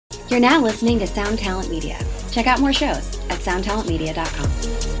You're now listening to Sound Talent Media. Check out more shows at soundtalentmedia.com.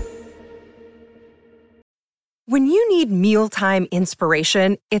 When you need mealtime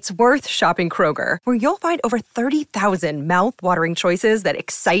inspiration, it's worth shopping Kroger, where you'll find over 30,000 mouth-watering choices that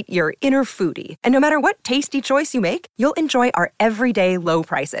excite your inner foodie. And no matter what tasty choice you make, you'll enjoy our everyday low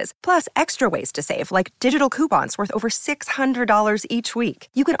prices, plus extra ways to save, like digital coupons worth over $600 each week.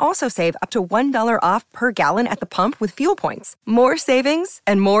 You can also save up to $1 off per gallon at the pump with fuel points. More savings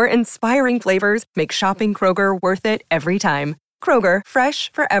and more inspiring flavors make shopping Kroger worth it every time. Kroger,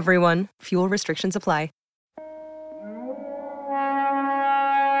 fresh for everyone. Fuel restrictions apply.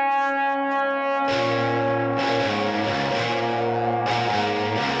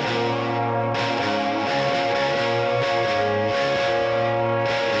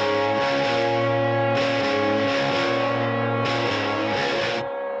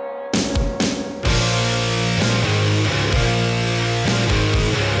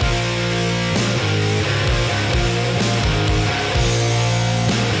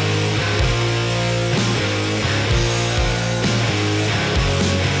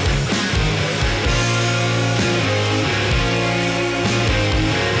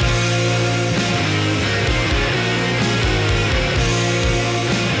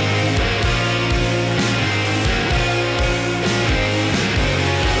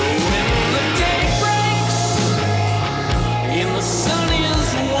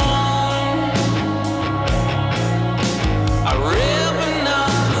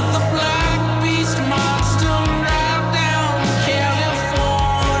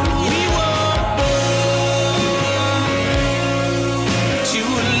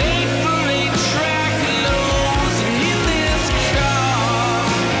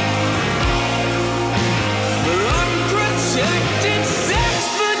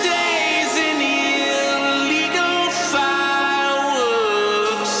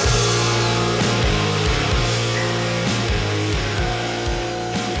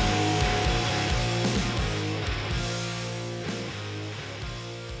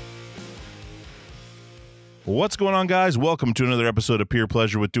 What's going on, guys? Welcome to another episode of Peer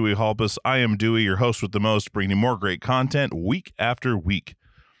Pleasure with Dewey Halpus. I am Dewey, your host with the most, bringing you more great content week after week.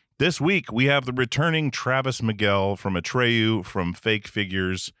 This week, we have the returning Travis Miguel from Atreyu from Fake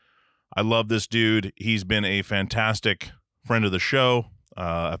Figures. I love this dude. He's been a fantastic friend of the show,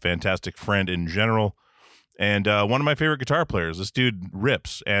 a fantastic friend in general, and one of my favorite guitar players. This dude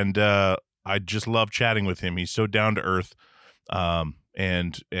rips, and I just love chatting with him. He's so down to earth.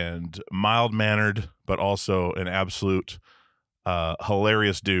 And mild-mannered, but also an absolute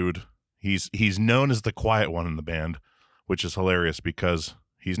hilarious dude. He's known as the quiet one in the band, which is hilarious because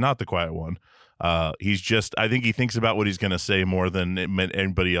he's not the quiet one. He's just, I think he thinks about what he's going to say more than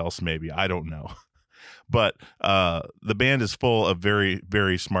anybody else, maybe. I don't know. But the band is full of very,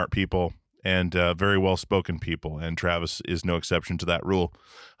 very smart people and very well-spoken people, and Travis is no exception to that rule.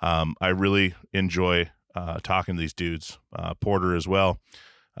 I really enjoy talking to these dudes, Porter as well,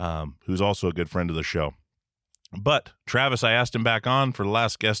 who's also a good friend of the show. But Travis, I asked him back on for the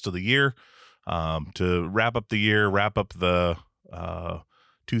last guest of the year to wrap up the year, wrap up the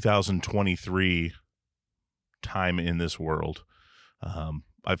 2023 time in this world.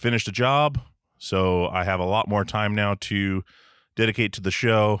 I finished a job, so I have a lot more time now to dedicate to the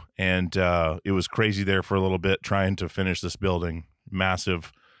show, and it was crazy there for a little bit trying to finish this building,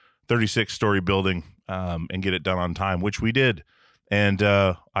 massive 36-story building, and get it done on time, which we did. And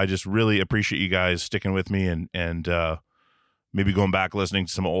I just really appreciate you guys sticking with me and maybe going back listening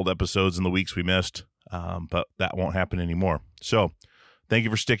to some old episodes in the weeks we missed, but that won't happen anymore. So thank you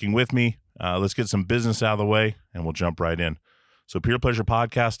for sticking with me. Let's get some business out of the way, and we'll jump right in. So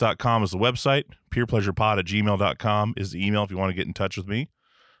peerpleasurepodcast.com is the website. peerpleasurepod@gmail.com is the email if you want to get in touch with me.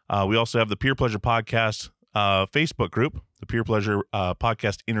 We also have the Peer Pleasure Podcast Facebook group, the Peer Pleasure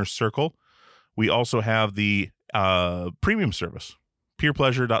Podcast Inner Circle. We also have the premium service,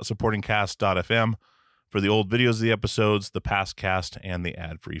 peerpleasure.supportingcast.fm, for the old videos of the episodes, the past cast, and the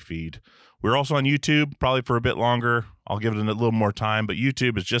ad-free feed. We're also on YouTube, probably for a bit longer. I'll give it a little more time, but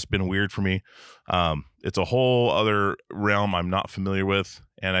YouTube has just been weird for me. It's a whole other realm I'm not familiar with,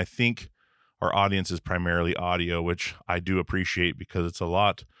 and I think our audience is primarily audio, which I do appreciate because it's a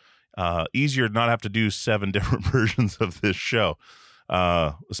lot easier to not have to do 7 different versions of this show.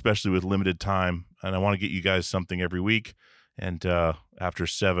 Especially with limited time, and I want to get you guys something every week. And after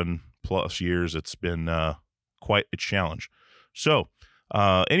 7+ years, it's been quite a challenge. So,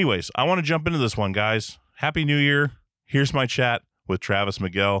 anyways, I want to jump into this one, guys. Happy New Year! Here's my chat with Travis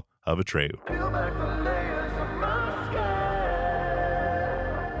Miguel of Atreyu.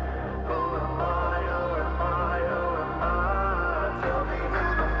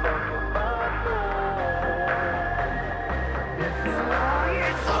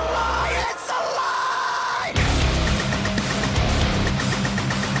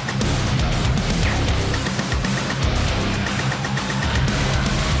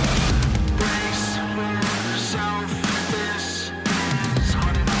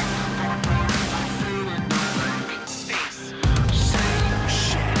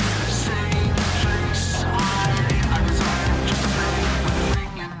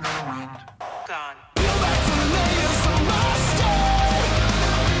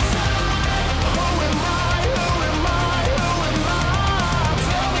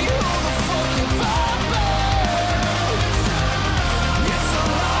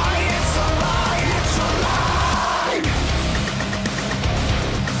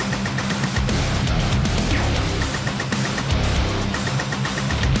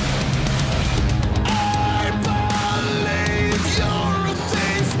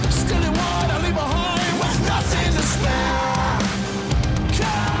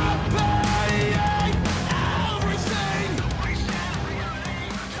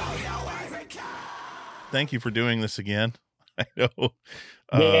 Thank you for doing this again. I know.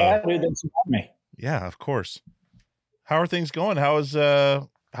 Yeah, dude, thanks for having me. Yeah, of course. How are things going? How's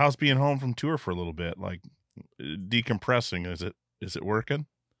being home from tour for a little bit? Like decompressing, is it working?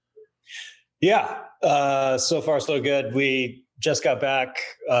 Yeah, so far so good. We just got back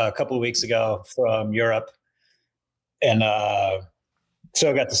a couple of weeks ago from Europe, and so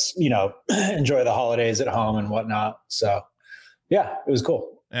I got to enjoy the holidays at home and whatnot. So yeah, it was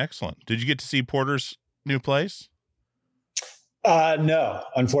cool. Excellent. Did you get to see Porter's new place? No,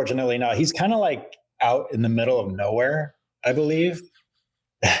 unfortunately not. He's kind of like out in the middle of nowhere, I believe,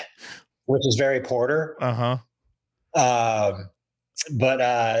 which is very Porter. Uh-huh.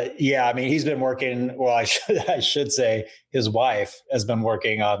 But yeah, I mean, he's been working. Well, I should say his wife has been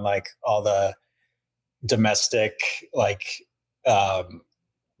working on like all the domestic, like,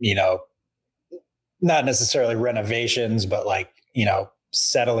 you know, not necessarily renovations, but like,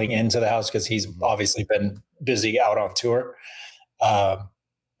 settling into the house because he's obviously been busy out on tour. But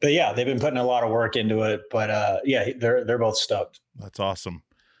yeah, they've been putting a lot of work into it. But yeah, they're both stoked. That's awesome.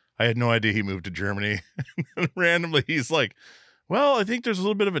 I had no idea he moved to Germany. Randomly, he's like, well, I think there's a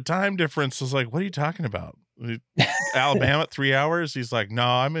little bit of a time difference. I was like, what are you talking about? Alabama, 3 hours? He's like, no,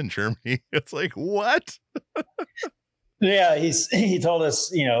 I'm in Germany. It's like, what? Yeah, he told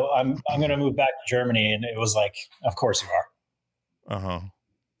us, I'm going to move back to Germany, and it was like, of course you are. Uh-huh.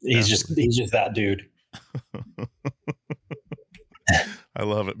 He's just that dude. I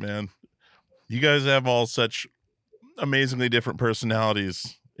love it, man. You guys have all such amazingly different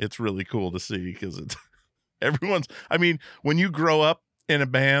personalities. It's really cool to see because it's I mean, when you grow up in a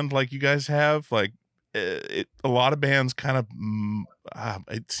band like you guys have, like a lot of bands kind of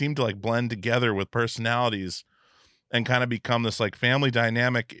it seemed to like blend together with personalities and kind of become this like family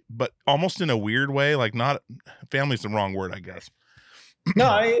dynamic, but almost in a weird way. Like, not family's the wrong word, I guess.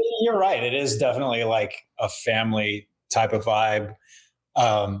 No, you're right. It is definitely like a family type of vibe.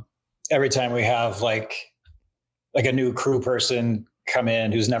 Every time we have like a new crew person come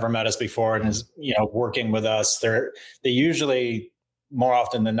in who's never met us before and is, working with us, they usually more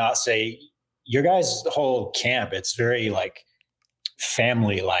often than not say, your guys' whole camp, it's very like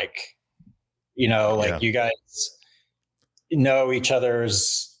family, like, you guys know each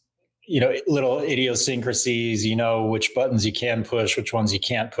other's, little idiosyncrasies, which buttons you can push, which ones you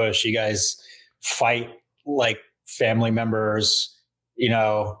can't push. You guys fight like family members,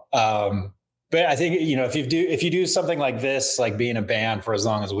 but I think, if you do something like this, like being a band for as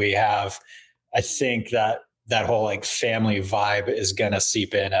long as we have, I think that whole like family vibe is going to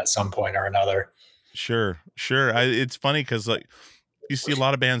seep in at some point or another. Sure. It's funny because like you see a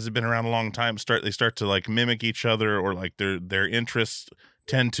lot of bands that have been around a long time they start to like mimic each other, or like their interests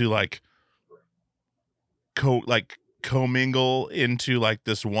tend to like commingle into like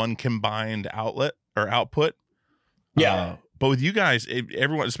this one combined outlet or output. Yeah. But with you guys,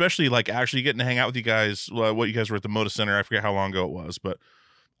 everyone, especially like actually getting to hang out with you guys, what you guys were at the Moda Center, I forget how long ago it was, but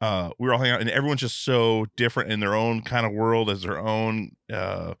we were all hanging out, and everyone's just so different in their own kind of world, as their own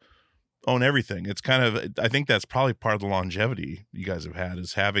everything. It's kind of, I think that's probably part of the longevity you guys have had,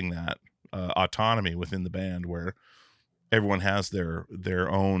 is having that autonomy within the band where everyone has their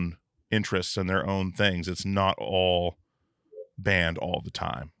own interests and their own things. It's not all band all the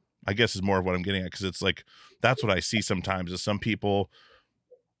time, I guess, is more of what I'm getting at. Because it's like, that's what I see sometimes, is some people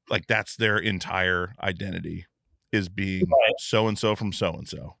like that's their entire identity, is being so-and-so from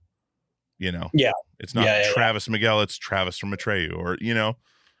so-and-so, Yeah. It's not Travis Miguel, it's Travis from Atreyu, or,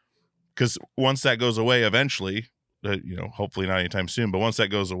 because once that goes away eventually, hopefully not anytime soon, but once that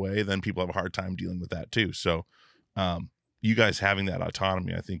goes away, then people have a hard time dealing with that too. So you guys having that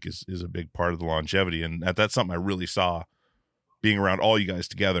autonomy, I think is a big part of the longevity. And that's something I really saw being around all you guys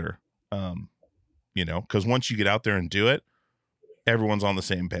together. Because once you get out there and do it, everyone's on the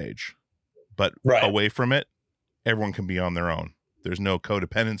same page, but away from it, everyone can be on their own. There's no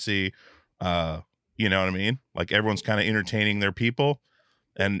codependency. You know what I mean? Like, everyone's kind of entertaining their people,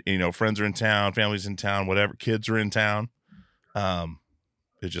 and, friends are in town, families in town, whatever, kids are in town.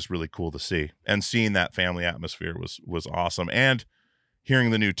 It's just really cool to see, and seeing that family atmosphere was awesome. And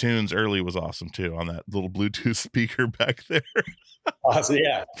hearing the new tunes early was awesome too, on that little Bluetooth speaker back there. Awesome.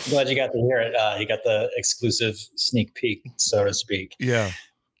 Yeah. Glad you got to hear it. You got the exclusive sneak peek, so to speak. Yeah.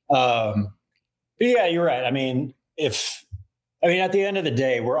 But yeah, you're right. I mean, at the end of the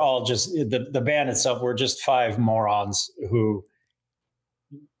day, we're all just the band itself. We're just five morons who,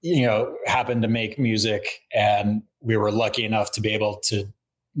 happen to make music, and we were lucky enough to be able to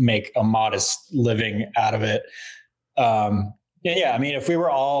make a modest living out of it. Yeah. I mean, if we were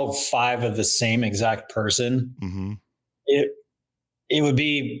all five of the same exact person, mm-hmm. it would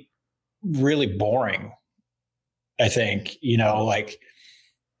be really boring. I think, like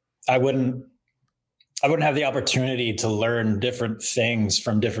I wouldn't have the opportunity to learn different things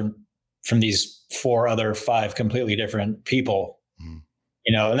from these 5 completely different people,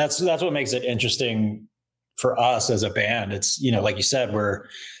 and that's what makes it interesting for us as a band. It's, like you said,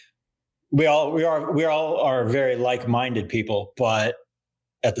 we all are very like-minded people, but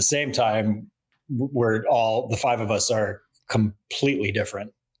at the same time, the 5 of us are completely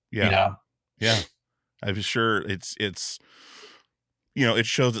different. Yeah. I'm sure it's it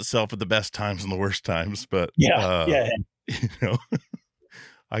shows itself at the best times and the worst times, but yeah.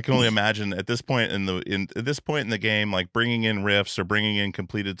 I can only imagine at this point in the game, like bringing in riffs or bringing in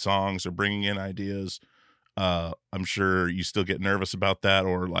completed songs or bringing in ideas. I'm sure you still get nervous about that,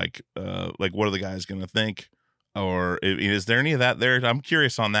 or like what are the guys going to think? Or is there any of that there? I'm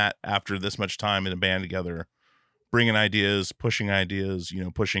curious on that after this much time in a band together, bringing ideas, pushing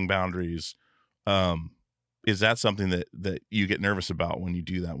boundaries. Is that something that you get nervous about when you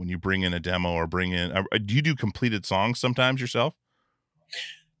do that, when you bring in a demo or do you do completed songs sometimes yourself?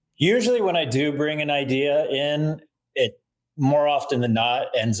 Usually when I do bring an idea in, it more often than not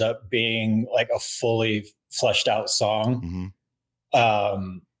ends up being like a fully fleshed out song.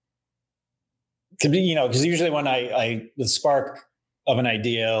 Because usually when the spark of an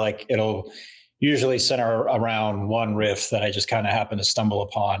idea, like it'll usually center around one riff that I just kind of happen to stumble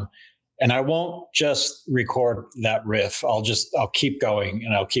upon. And I won't just record that riff. I'll keep going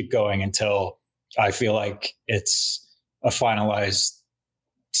and I'll keep going until I feel like it's a finalized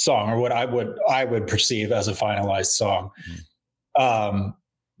song, or what I would perceive as a finalized song.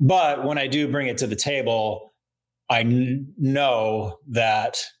 But when I do bring it to the table, I know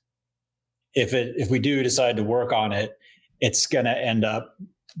that if we do decide to work on it, it's going to end up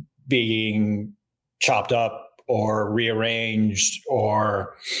being chopped up or rearranged,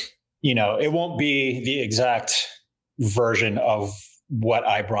 or it won't be the exact version of what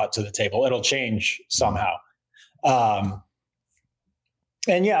I brought to the table. It'll change somehow.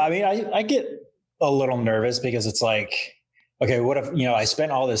 And yeah, I mean, I get a little nervous because it's like, okay, what if, I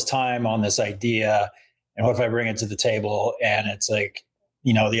spent all this time on this idea, and what if I bring it to the table and it's like,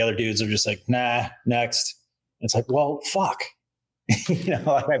 the other dudes are just like, nah, next. It's like, well, fuck.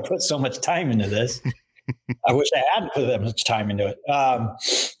 I put so much time into this. I wish I hadn't put that much time into it.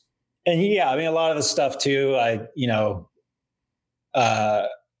 And yeah, I mean, a lot of the stuff too, a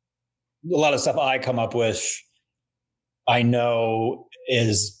lot of stuff I come up with, I know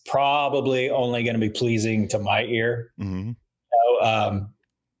is probably only going to be pleasing to my ear.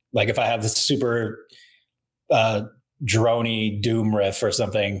 Like if I have this super drony doom riff or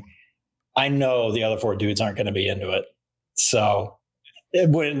something, I know the other 4 dudes aren't going to be into it. So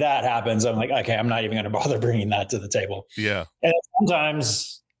when that happens, I'm like, okay, I'm not even going to bother bringing that to the table. Yeah. And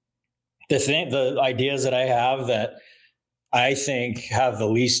sometimes the ideas that I have that I think have the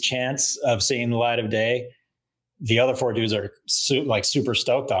least chance of seeing the light of day, the other 4 dudes are super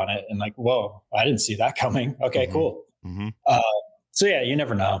stoked on it and like, whoa, I didn't see that coming. Okay, cool. So yeah, you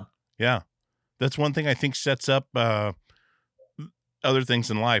never know. Yeah. That's one thing I think sets up other things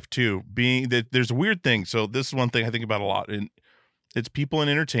in life too, being that there's a weird thing. So this is one thing I think about a lot, and it's people in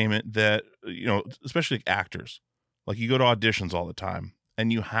entertainment that, especially actors, like you go to auditions all the time,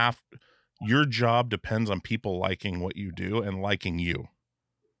 and your job depends on people liking what you do and liking you.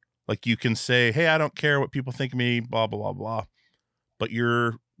 Like you can say, hey, I don't care what people think of me, blah, blah, blah, blah. But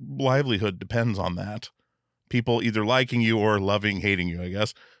your livelihood depends on that. People either liking you or hating you, I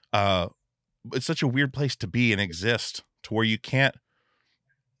guess. It's such a weird place to be and exist, to where you can't,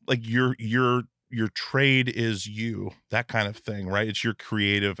 like your trade is you, that kind of thing, right? It's your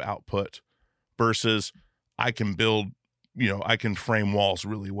creative output versus I can build, I can frame walls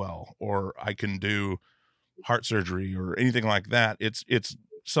really well, or I can do heart surgery or anything like that. It's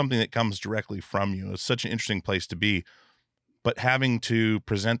something that comes directly from you. It's such an interesting place to be, but having to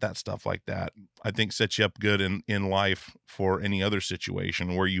present that stuff like that, I think sets you up good in life for any other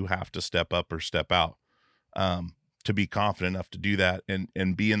situation where you have to step up or step out, to be confident enough to do that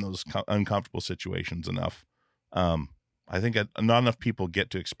and be in those uncomfortable situations enough. I think not enough people get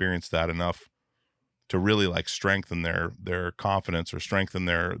to experience that enough to really like strengthen their confidence or strengthen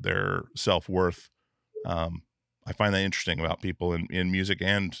their self-worth. I find that interesting about people in music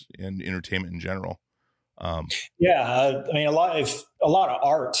and entertainment in general. I mean, a lot of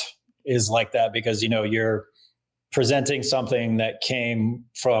art is like that because, you're presenting something that came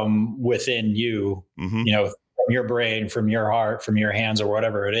from within you, from your brain, from your heart, from your hands, or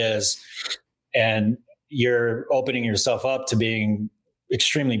whatever it is. And you're opening yourself up to being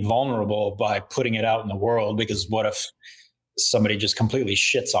extremely vulnerable by putting it out in the world, because what if somebody just completely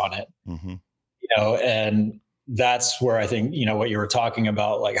shits on it, and that's where I think, you know, what you were talking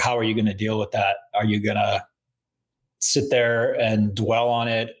about, like, how are you going to deal with that? Are you going to sit there and dwell on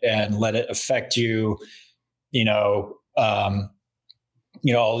it and let it affect you? You know,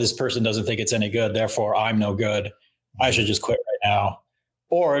 oh, this person doesn't think it's any good, therefore I'm no good. I should just quit right now.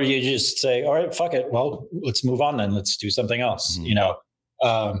 Or you just say, all right, fuck it. Well, let's move on then. Let's do something else, Mhm. you know?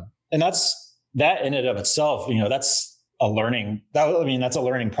 And that in and of itself, you know, that's a learning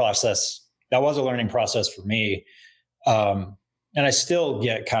process. That was a learning process for me. And I still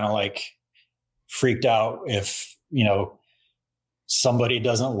get kind of like freaked out if, you know, somebody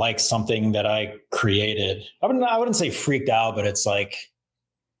doesn't like something that I created. I wouldn't say freaked out, but it's like,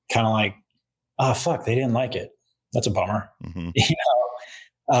 kind of like, oh, fuck, they didn't like it. That's a bummer. Mm-hmm. You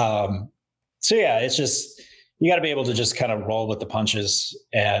know? So yeah, it's just, you got to be able to just kind of roll with the punches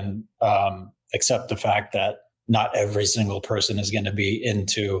and accept the fact that not every single person is going to be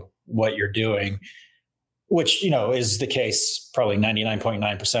into what you're doing, which, you know, is the case probably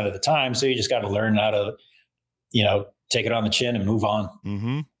 99.9% of the time. So you just got to learn how to, you know, take it on the chin and move on.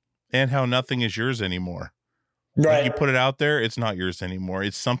 Mm-hmm. And how nothing is yours anymore. Right. Like you put it out there, it's not yours anymore.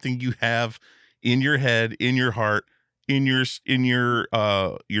 It's something you have in your head, in your heart, in your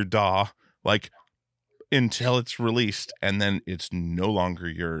DAW, like until it's released, and then it's no longer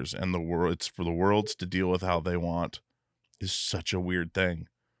yours. And it's for the worlds to deal with how they want. Is such a weird thing.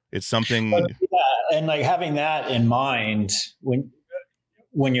 It's something. Yeah, and like having that in mind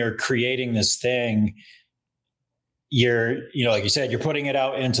when you're creating this thing, you're, you know, like you said, you're putting it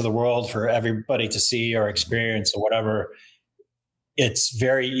out into the world for everybody to see or experience or whatever. It's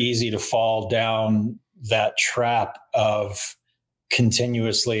very easy to fall down that trap of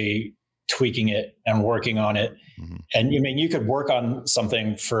continuously tweaking it and working on it. Mm-hmm. And you mean, you could work on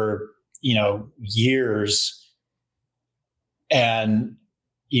something for, you know, years and,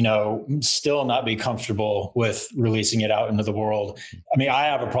 you know, still not be comfortable with releasing it out into the world. I mean, I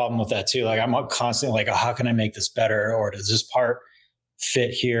have a problem with that too. Like I'm constantly like, oh, how can I make this better? Or does this part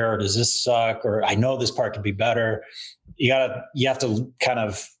fit here? Or does this suck? Or I know this part could be better. You have to kind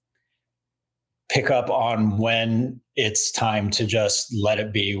of pick up on when it's time to just let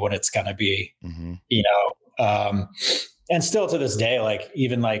it be what it's going to be, mm-hmm. you know? And still to this day, like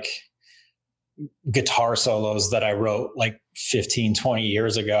even like guitar solos that I wrote like 15, 20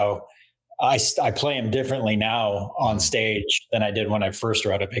 years ago, I play them differently now on stage than I did when I first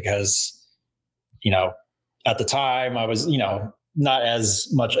wrote it, because, you know, at the time I was, you know, not as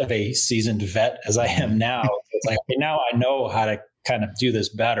much of a seasoned vet as I am now. It's like, okay, now I know how to kind of do this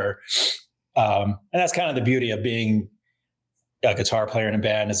better. And that's kind of the beauty of being a guitar player in a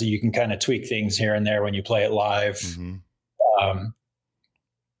band, is that you can kind of tweak things here and there when you play it live. Mm-hmm.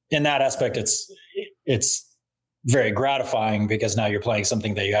 In that aspect, it's very gratifying because now you're playing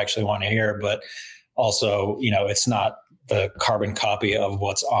something that you actually want to hear, but also, you know, it's not the carbon copy of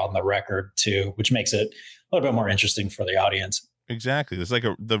what's on the record too, which makes it a little bit more interesting for the audience. Exactly. It's like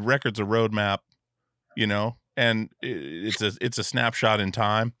the record's a roadmap, you know, and it's a snapshot in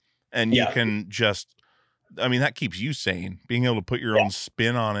time, and you can just, I mean, that keeps you sane, being able to put your own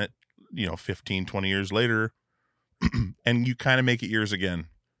spin on it, you know, 15, 20 years later, and you kind of make it yours again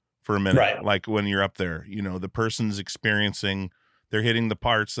for a minute. Right. Like when you're up there, you know, the person's experiencing, they're hitting the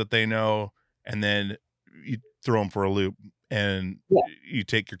parts that they know, and then you throw them for a loop and you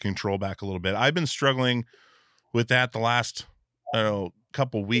take your control back a little bit. I've been struggling with that the last,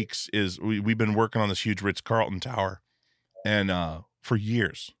 couple weeks. Is we've been working on this huge Ritz-Carlton tower, and for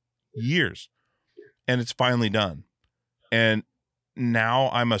years, and it's finally done. And now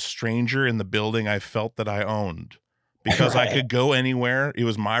I'm a stranger in the building I felt that I owned, because I could go anywhere. It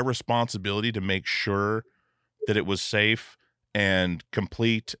was my responsibility to make sure that it was safe and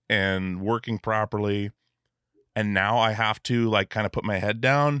complete and working properly. And now I have to like kind of put my head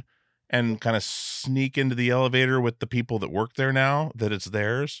down and kind of sneak into the elevator with the people that work there now that it's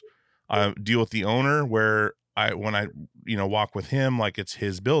theirs. Deal with the owner when I walk with him, like it's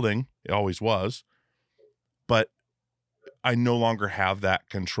his building. It always was. But I no longer have that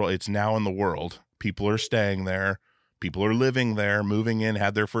control. It's now in the world. People are staying there. People are living there, moving in,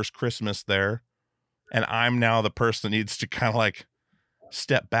 had their first Christmas there. And I'm now the person that needs to kind of like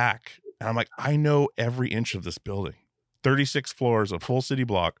step back. And I'm like, I know every inch of this building. 36 floors, a full city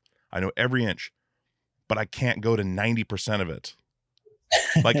block. I know every inch, but I can't go to 90% of it.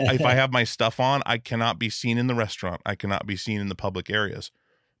 Like if I have my stuff on, I cannot be seen in the restaurant. I cannot be seen in the public areas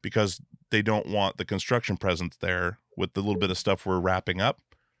because they don't want the construction presence there with the little bit of stuff we're wrapping up.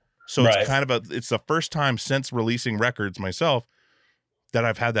 So it's kind of it's the first time since releasing records myself that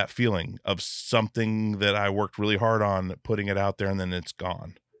I've had that feeling of something that I worked really hard on, putting it out there, and then it's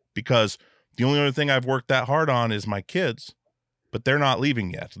gone. Because The only other thing I've worked that hard on is my kids, but they're not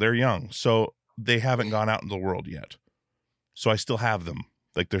leaving yet. They're young. So they haven't gone out in the world yet. So I still have them.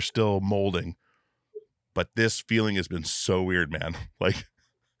 Like they're still molding. But this feeling has been so weird, man. Like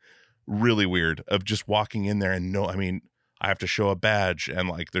really weird of just walking in there and I have to show a badge and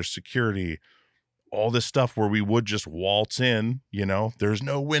like there's security, all this stuff where we would just waltz in, there's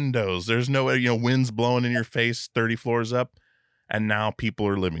no windows, there's no, winds blowing in your face 30 floors up. And now people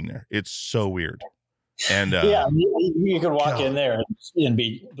are living there. It's so weird. And yeah, you could walk in there and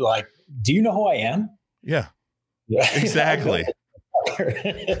be like, do you know who I am? Yeah, exactly.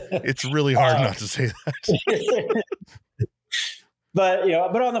 It's really hard not to say that. But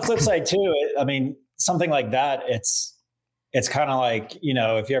on the flip side too, something like that, it's kind of like,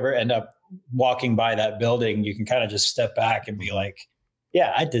 if you ever end up walking by that building, you can kind of just step back and be like,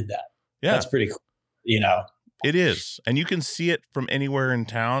 yeah, I did that. Yeah. That's pretty cool. It is. And you can see it from anywhere in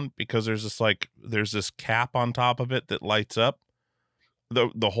town because there's this cap on top of it that lights up.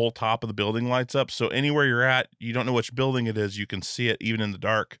 The whole top of the building lights up. So anywhere you're at, you don't know which building it is. You can see it even in the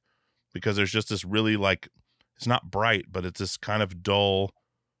dark because there's just this really it's not bright, but it's this kind of dull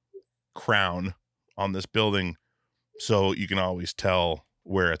crown on this building. So you can always tell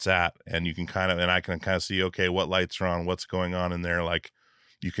where it's at and I can kind of see, okay, what lights are on, what's going on in there. Like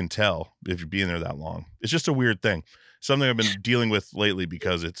you can tell if you're being there that long. It's just a weird thing. Something I've been dealing with lately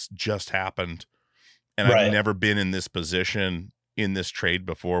because it's just happened. And right. I've never been in this position in this trade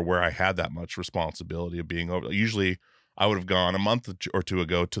before where I had that much responsibility of being over. Usually I would have gone a month or two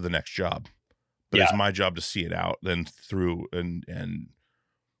ago to the next job, but it's my job to see it out then through and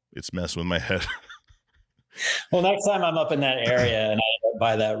it's messing with my head. Well, next time I'm up in that area and I end up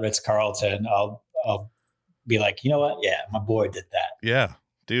by that Ritz-Carlton, I'll be like, you know what? Yeah, my boy did that. Yeah,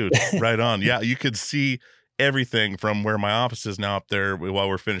 dude, right on. Yeah, you could see everything from where my office is now up there while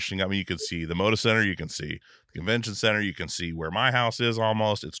we're finishing up. You can see the Moda Center, you can see the Convention Center, you can see where my house is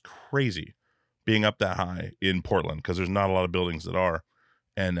almost. It's crazy being up that high in Portland because there's not a lot of buildings that are.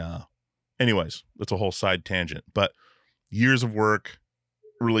 And anyways, that's a whole side tangent. But years of work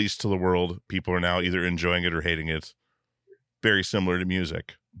released to the world. People are now either enjoying it or hating it. Very similar to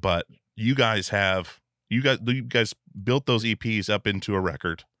music. But you guys built those EPs up into a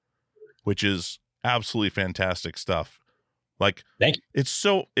record, which is absolutely fantastic stuff. Like, thank you. It's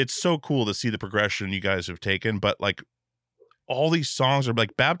so cool to see the progression you guys have taken. But like all these songs are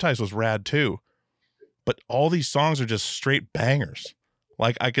like Baptized was rad too. But all these songs are just straight bangers.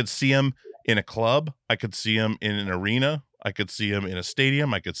 Like I could see them in a club. I could see them in an arena. I could see them in a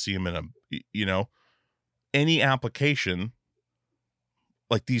stadium. I could see them in any application.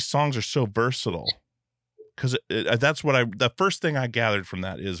 Like these songs are so versatile because that's what the first thing I gathered from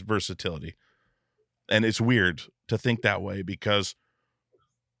that is versatility. And it's weird to think that way because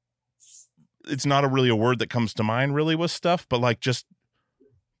it's not really a word that comes to mind really with stuff, but like just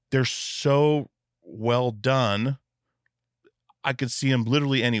they're so well done. I could see them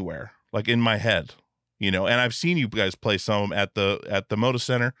literally anywhere, like in my head, and I've seen you guys play some at the Moda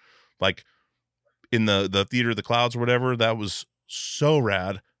Center, like in the Theater of the Clouds or whatever. That was so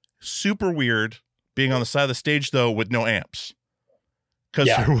rad, super weird being on the side of the stage though with no amps. Cause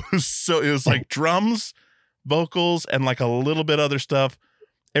it was like drums, vocals, and like a little bit other stuff.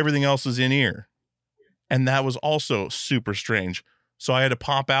 Everything else was in ear. And that was also super strange. So I had to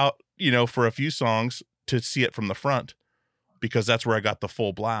pop out, for a few songs to see it from the front because that's where I got the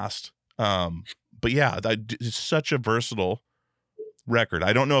full blast. But yeah, it's such a versatile record.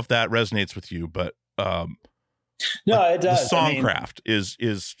 I don't know if that resonates with you, but no, it does. The songcraft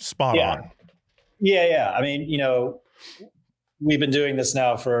is spot on. Yeah. We've been doing this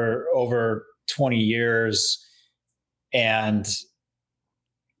now for over 20 years. And,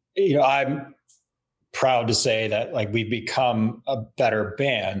 I'm proud to say that like we've become a better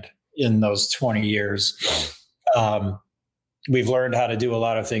band in those 20 years. We've learned how to do a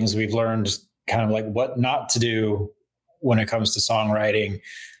lot of things. We've learned kind of like what not to do when it comes to songwriting.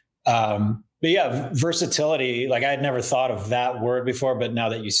 But yeah, versatility, like I had never thought of that word before, but now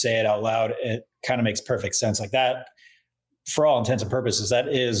that you say it out loud, it kind of makes perfect sense. Like that, for all intents and purposes, that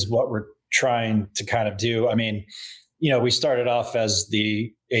is what we're trying to kind of do. We started off as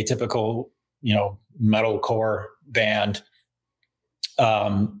the atypical, metalcore band.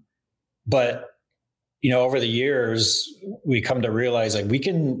 But, over the years, we come to realize like we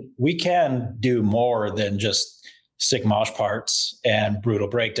can do more than just sick mosh parts and brutal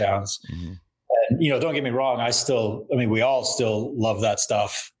breakdowns. Mm-hmm. And, don't get me wrong. We all still love that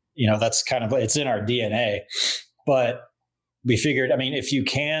stuff. That's kind of, it's in our DNA, but we figured, if you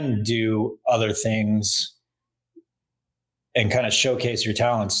can do other things, and kind of showcase your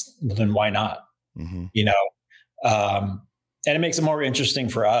talents, then why not? You know, and it makes it more interesting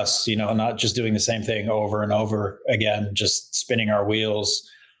for us, you know, not just doing the same thing over and over again, just spinning our wheels.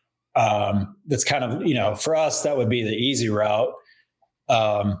 That's kind of, you know, for us, that would be the easy route.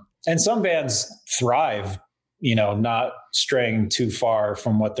 And some bands thrive, you know, not straying too far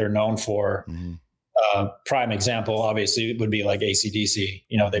from what they're known for. Prime example, obviously, would be like AC/DC.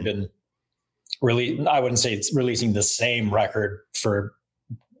 You know, they've been I wouldn't say it's releasing the same record for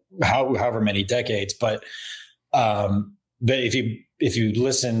however many decades, but if you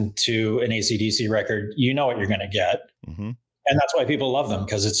listen to an AC/DC record, you know what you're going to get. And that's why people love them,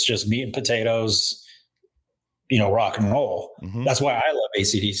 because it's just meat and potatoes, you know, rock and roll. That's why I love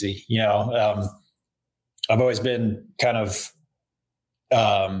AC/DC. You know, I've always been kind of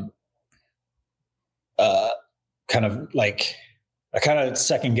like, I kind of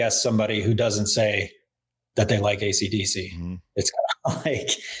second guess somebody who doesn't say that they like AC/DC. It's kind of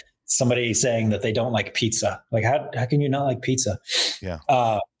like somebody saying that they don't like pizza. Like, how can you not like pizza? Yeah.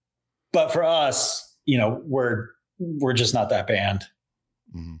 But for us, you know, we're just not that band,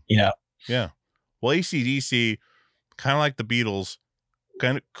 you know? Yeah. Well, AC/DC, kind of like the Beatles,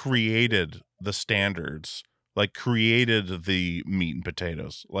 kind of created the standards, like created the meat and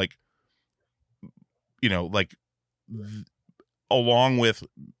potatoes, like, you know, like along with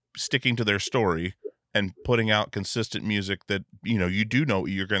sticking to their story and putting out consistent music that, you know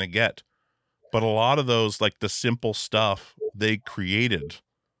what you're going to get. But a lot of those, like the simple stuff, they created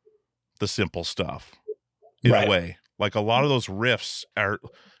the simple stuff in a way. Like a lot of those riffs are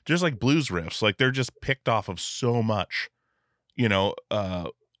just like blues riffs. Like they're just picked off of so much, you know,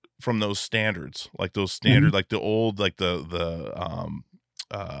 from those standards, like those standard, like the old, like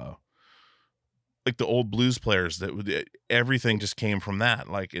like the old blues players that everything just came from that.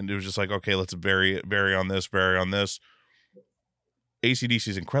 Like, and it was just like, okay, let's vary on this. AC/DC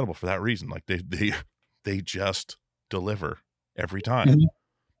is incredible for that reason. Like they just deliver every time. And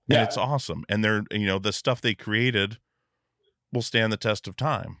it's awesome. And they're, you know, the stuff they created will stand the test of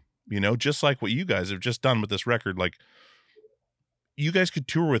time, you know, just like what you guys have just done with this record. Like you guys could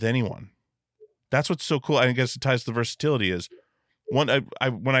tour with anyone. That's what's so cool. I guess it ties to the versatility is when I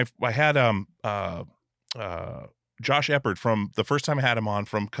had Josh Eppert from the first time I had him on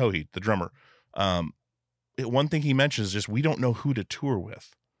from Coheed, the drummer. One thing he mentions is just, we don't know who to tour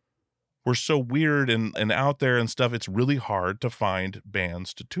with. We're so weird and out there and stuff. It's really hard to find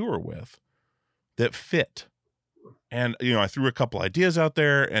bands to tour with that fit. And, you know, I threw a couple ideas out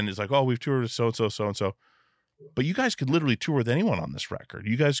there and it's like, oh, we've toured with so-and-so. But you guys could literally tour with anyone on this record.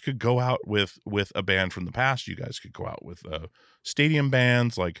 You guys could go out with a band from the past. You guys could go out with stadium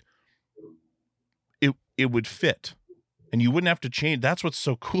bands. Like it would fit, and you wouldn't have to change. That's what's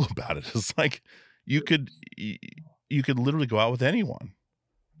so cool about it. It's like you could literally go out with anyone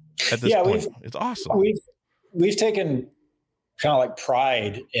at this point. It's awesome. We've taken kind of like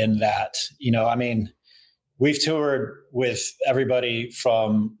pride in that. You know, I mean, we've toured with everybody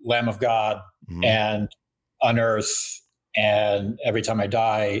from Lamb of God and Unearth and Every Time I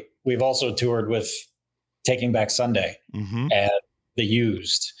Die. We've also toured with Taking Back Sunday and The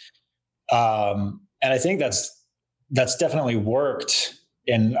Used. And I think that's definitely worked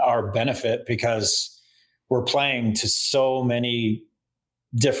in our benefit, because we're playing to so many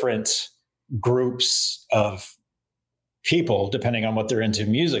different groups of people, depending on what they're into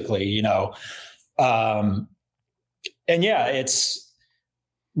musically, you know? And yeah, it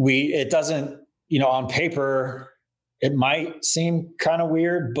doesn't, you know, on paper, it might seem kind of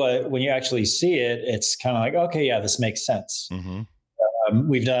weird, but when you actually see it, it's kind of like, okay, yeah, this makes sense.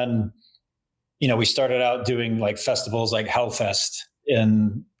 We've done, you know, we started out doing like festivals like Hellfest,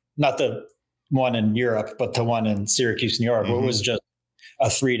 in not the one in Europe, but the one in Syracuse, New York, where it was just a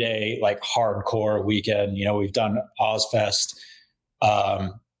 3-day like hardcore weekend. You know, we've done Ozfest,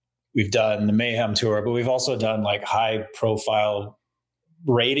 we've done the Mayhem tour, but we've also done like high profile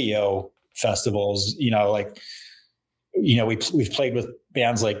radio festivals. You know, like, you know, we've played with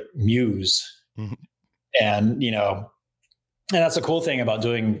bands like Muse, and, you know, and that's the cool thing about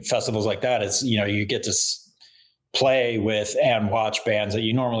doing festivals like that. Is, you know, you get to play with and watch bands that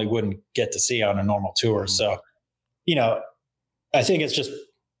you normally wouldn't get to see on a normal tour. So, you know, I think it's just,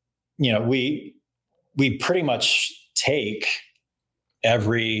 you know, we pretty much take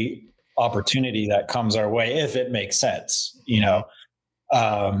every opportunity that comes our way, if it makes sense, you know?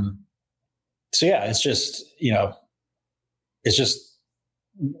 So yeah, it's just, you know,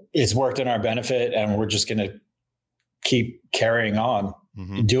 it's worked in our benefit, and we're just going to keep carrying on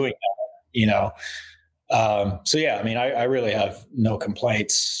doing that, you know? So yeah, I mean, I really have no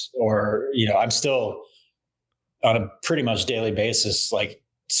complaints, or, you know, I'm still on a pretty much daily basis, like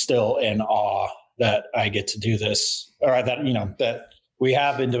still in awe that I get to do this, or that, that we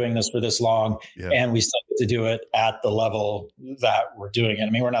have been doing this for this long, and we still get to do it at the level that we're doing it. I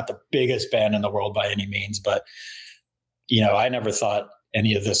mean, we're not the biggest band in the world by any means, but, I never thought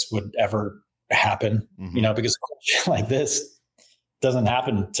any of this would ever happen, because shit like this doesn't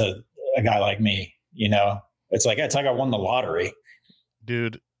happen to a guy like me. It's like I won the lottery.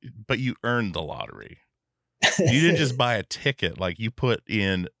 Dude, but you earned the lottery. You didn't just buy a ticket. Like, you put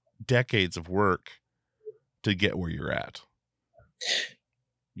in decades of work to get where you're at.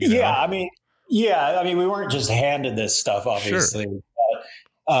 I mean, we weren't just handed this stuff, obviously. Sure.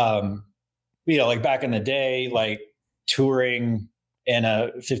 But, like back in the day, like touring in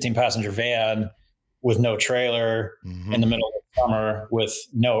a 15-passenger van with no trailer in the middle of the summer with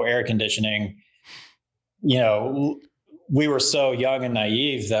no air conditioning, we were so young and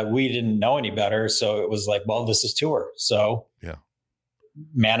naive that we didn't know any better. So it was like, well, this is tour. So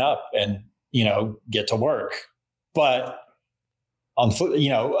man up and, get to work. But at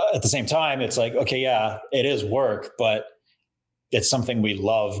the same time, it's like, okay, yeah, it is work, but it's something we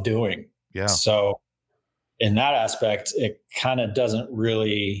love doing. Yeah. So in that aspect, it kind of doesn't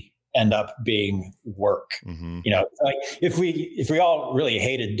really end up being work. Like if we all really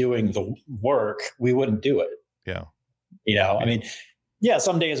hated doing the work, we wouldn't do it. Yeah. I mean,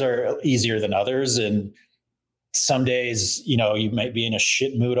 some days are easier than others. And some days, you might be in a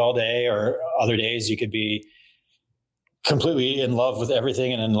shit mood all day, or other days you could be completely in love with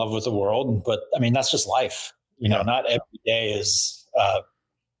everything and in love with the world. But I mean, that's just life. Not every day is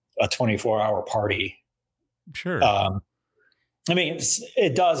a 24-hour party. Sure. I mean,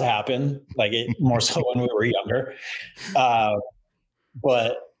 it does happen, like more so when we were younger.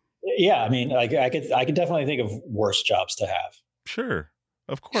 But yeah, I mean, I could definitely think of worse jobs to have. Sure.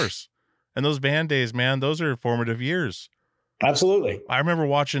 Of course. And those band days, man, those are formative years. Absolutely. I remember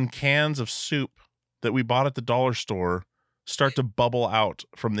watching cans of soup that we bought at the dollar store start to bubble out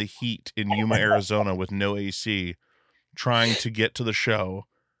from the heat in Yuma, Arizona with no AC, trying to get to the show.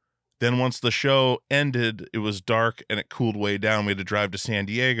 Then once the show ended, it was dark and it cooled way down. We had to drive to San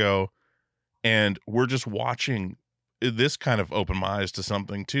Diego, and we're just watching. This kind of opened my eyes to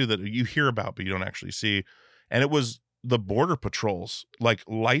something too that you hear about, but you don't actually see. And it was the border patrols, like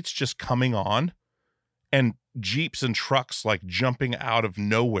lights just coming on and Jeeps and trucks like jumping out of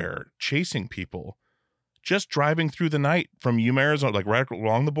nowhere, chasing people, just driving through the night from Yuma, Arizona, like right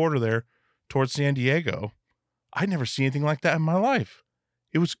along the border there towards San Diego. I'd never seen anything like that in my life.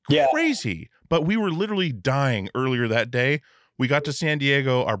 It was crazy, but we were literally dying earlier that day. We got to San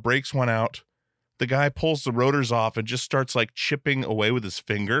Diego, our brakes went out. The guy pulls the rotors off and just starts like chipping away with his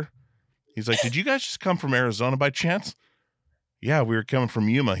finger. He's like, "Did you guys just come from Arizona by chance?" "Yeah, we were coming from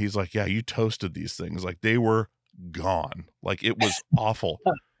Yuma." He's like, "Yeah, you toasted these things." Like, they were gone. Like, it was awful.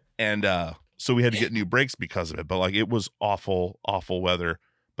 And so we had to get new brakes because of it. But like, it was awful, awful weather.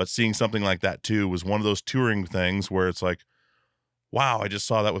 But seeing something like that too was one of those touring things where it's like, wow, I just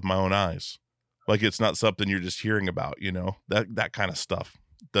saw that with my own eyes. Like, it's not something you're just hearing about, that kind of stuff.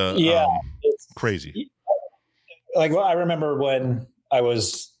 It's crazy. Like, well, I remember when I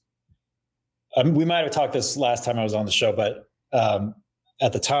was, we might've talked this last time I was on the show, but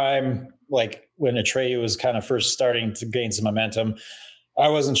at the time, like when Atreyu was kind of first starting to gain some momentum, I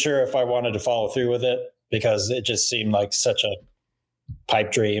wasn't sure if I wanted to follow through with it because it just seemed like such a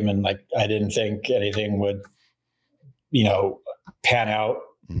pipe dream. And like, I didn't think anything would, pan out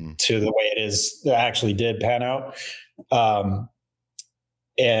to the way it is. It actually did pan out.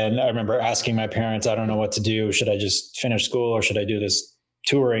 And I remember asking my parents, I don't know what to do. Should I just finish school or should I do this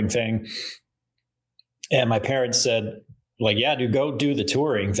touring thing? And my parents said, like, yeah, dude, go do the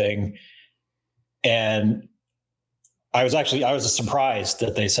touring thing. And I was surprised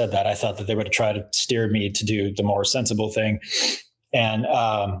that they said that. I thought that they would try to steer me to do the more sensible thing. And,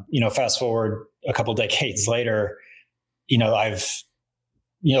 fast forward a couple decades later,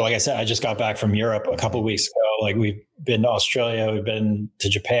 like I said, I just got back from Europe a couple of weeks ago. Like, we've been to Australia, we've been to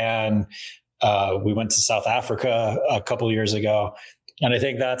Japan. We went to South Africa a couple of years ago. And I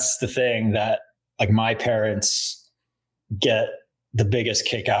think that's the thing that like my parents get the biggest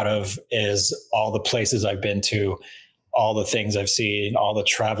kick out of is all the places I've been to, all the things I've seen, all the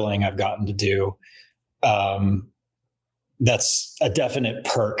traveling I've gotten to do. That's a definite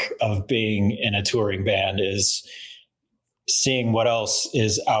perk of being in a touring band, is seeing what else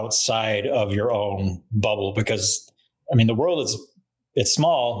is outside of your own bubble. Because I mean, the world it's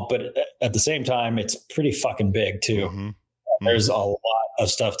small, but at the same time, it's pretty fucking big too. Mm-hmm. There's a lot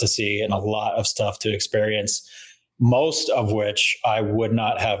of stuff to see and a lot of stuff to experience, most of which I would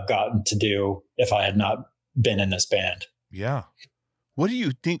not have gotten to do if I had not been in this band. Yeah. What do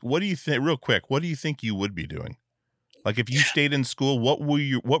you think real quick, what do you think you would be doing? Like if you stayed in school, what were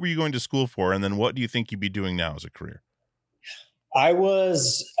you going to school for? And then what do you think you'd be doing now as a career? I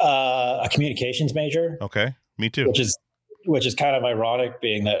was a communications major. Okay. Me too. Which is kind of ironic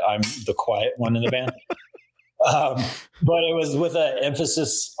being that I'm the quiet one in the band. But it was with an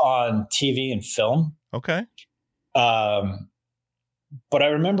emphasis on TV and film. Okay. But I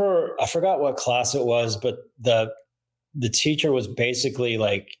remember, I forgot what class it was, but the teacher was basically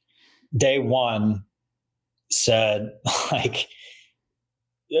like, day one said, like,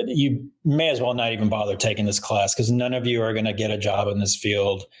 you may as well not even bother taking this class because none of you are going to get a job in this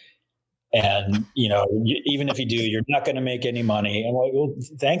field. And, even if you do, you're not going to make any money. I'm like, well,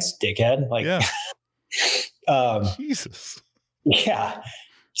 thanks, dickhead. Like, yeah. Jesus. Yeah.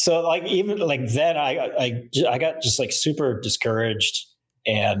 So like, even like then I got just like super discouraged.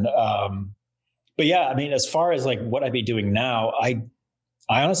 And, but yeah, I mean, as far as like what I'd be doing now, I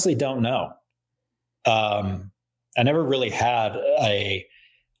honestly don't know. I never really had a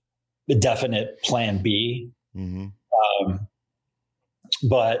definite plan B. Mm-hmm.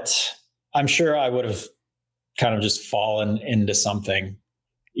 But I'm sure I would have kind of just fallen into something,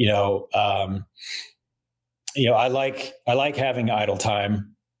 I like having idle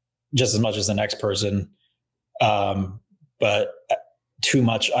time just as much as the next person. But too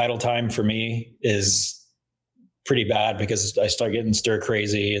much idle time for me is pretty bad because I start getting stir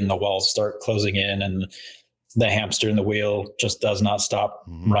crazy and the walls start closing in and the hamster in the wheel just does not stop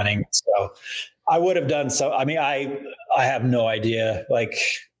running. So I would have done so. I mean, I have no idea. Like,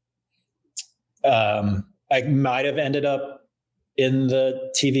 I might have ended up in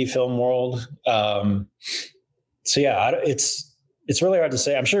the TV film world. So yeah, it's really hard to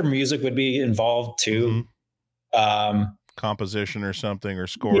say. I'm sure music would be involved too. Composition or something or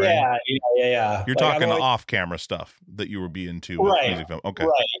scoring. Yeah. You're like, talking off camera stuff that you would be into with music film. Okay.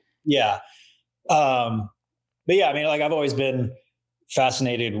 Right. Yeah. But yeah, I mean, like I've always been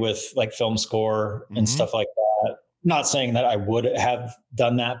fascinated with like film score and stuff like that. Not saying that I would have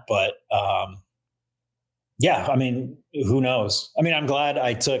done that, but yeah, I mean, who knows? I mean, I'm glad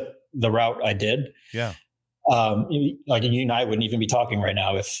I took the route I did. Yeah. Like you and I wouldn't even be talking right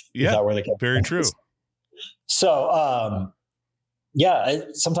now if that were the case. Very true. So,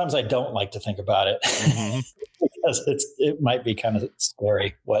 sometimes I don't like to think about it because it might be kind of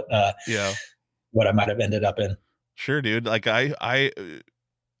scary what I might have ended up in. Sure, dude. Like I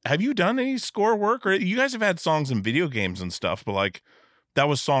have you done any score work, or you guys have had songs in video games and stuff, but like that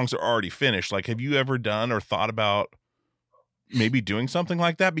was songs that are already finished. Like, have you ever done or thought about maybe doing something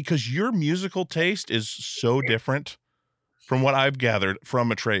like that? Because your musical taste is so different from what I've gathered from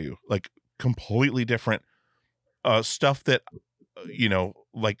Atreyu, like completely different stuff that,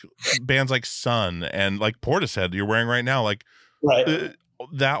 like bands like Sun and like Portishead you're wearing right now, like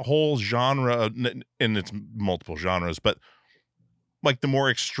that whole genre, and it's multiple genres, but like the more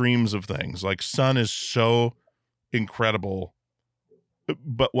extremes of things, like Sun is so incredible,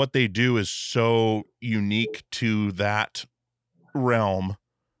 but what they do is so unique to that realm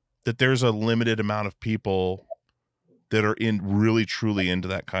that there's a limited amount of people that are really truly into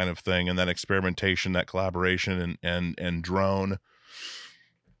that kind of thing and that experimentation, that collaboration and drone.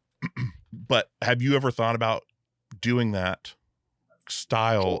 But have you ever thought about doing that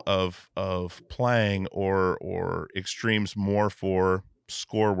style of playing or extremes more for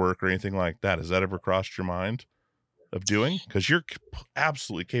score work or anything like that? Has that ever crossed your mind of doing? Because you're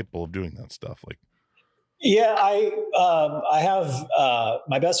absolutely capable of doing that stuff. Like, yeah, I have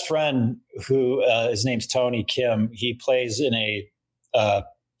my best friend who his name's Tony Kim. He plays in a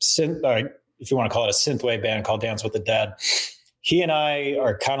synth, or if you want to call it a synthwave band called Dance with the Dead. He and I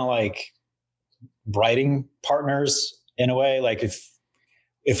are kind of like writing partners in a way. Like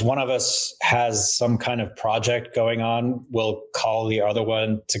if one of us has some kind of project going on, we'll call the other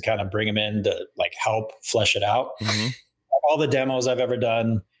one to kind of bring him in to like help flesh it out. All the demos I've ever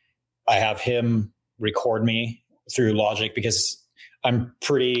done, I have him record me through Logic because I'm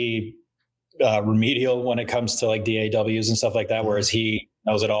pretty remedial when it comes to like DAWs and stuff like that, whereas he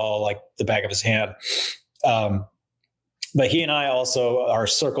knows it all like the back of his hand. But he and I also, our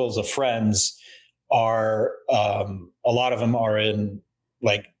circles of friends are, a lot of them are in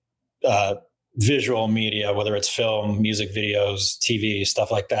like visual media, whether it's film, music videos, TV, stuff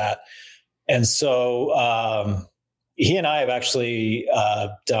like that. And so he and I have actually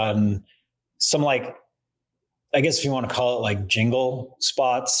done some, like, I guess if you want to call it like jingle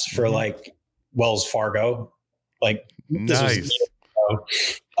spots for like Wells Fargo, like nice.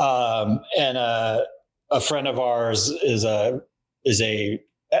 And a friend of ours is a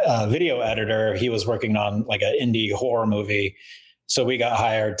video editor. He was working on like an indie horror movie. So we got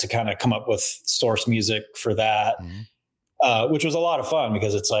hired to kind of come up with source music for that, which was a lot of fun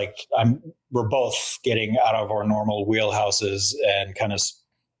because it's like we're both getting out of our normal wheelhouses and kind of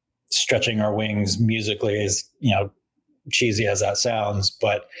stretching our wings musically, as cheesy as that sounds.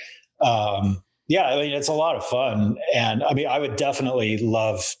 But yeah, I mean, it's a lot of fun. And I mean, I would definitely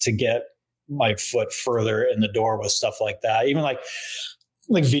love to get my foot further in the door with stuff like that. Even like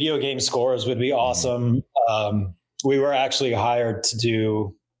video game scores would be awesome. We were actually hired to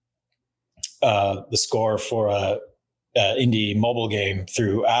do the score for a indie mobile game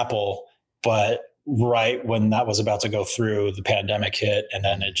through Apple, but right when that was about to go through, the pandemic hit, and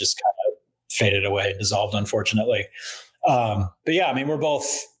then it just kind of faded away and dissolved, unfortunately. But yeah, I mean, we're both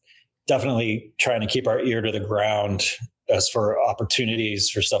definitely trying to keep our ear to the ground as for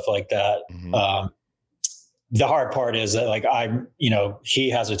opportunities for stuff like that. The hard part is that like he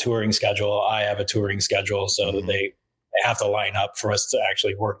has a touring schedule, I have a touring schedule, so they have to line up for us to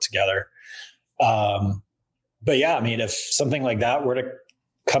actually work together. But yeah, I mean, if something like that were to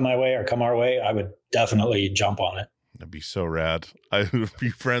come my way or come our way, I would definitely jump on it. That'd be so rad. I have a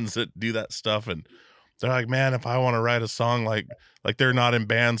few friends that do that stuff, and they're like, man, if I want to write a song like they're not in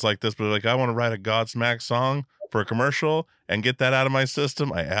bands like this, but like I want to write a Godsmack song for a commercial and get that out of my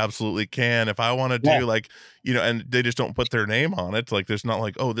system, I absolutely can. If I want to do and they just don't put their name on it. Like there's not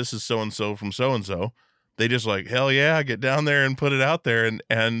like, oh, this is so-and-so from so-and-so. They just like, hell yeah, get down there and put it out there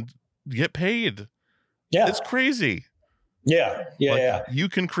and get paid. Yeah. It's crazy. Yeah. Yeah. You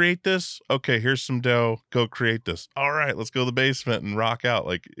can create this. Okay, here's some dough. Go create this. All right, let's go to the basement and rock out.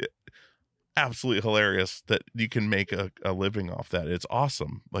 Like absolutely hilarious that you can make a living off that. It's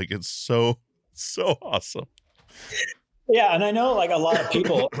awesome. Like it's so awesome. Yeah, and I know like a lot of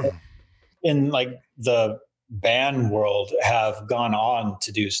people in like the band world have gone on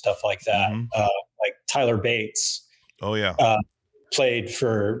to do stuff like that. Like Tyler Bates. Oh yeah. Played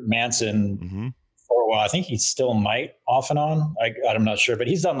for Manson for a while. I think he still might off and on. I'm not sure, but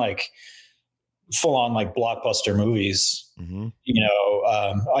he's done like full on like blockbuster movies. And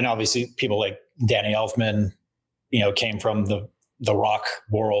obviously people like Danny Elfman, came from the rock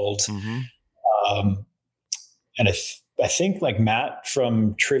world. And I think like Matt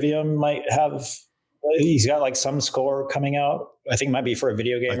from Trivium might have, he's got like some score coming out. I think it might be for a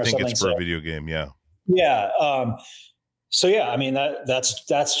video game or something. I think it's for a video game. Yeah. Yeah. So yeah, I mean,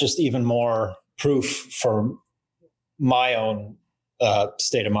 that's just even more proof for my own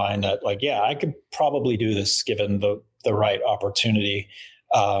state of mind that like, yeah, I could probably do this given the right opportunity.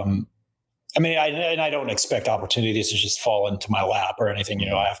 I mean, I don't expect opportunities to just fall into my lap or anything.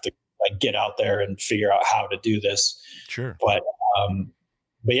 I have to like get out there and figure out how to do this. Sure. But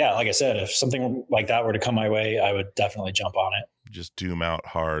yeah, like I said, if something like that were to come my way, I would definitely jump on it. Just doom out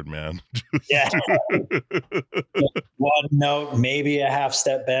hard, man. Yeah. One note, maybe a half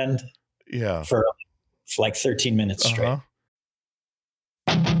step bend. Yeah. For like 13 minutes straight.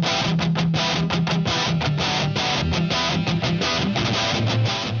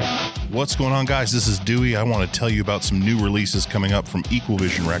 What's going on, guys? This is Dewey. I want to tell you about some new releases coming up from Equal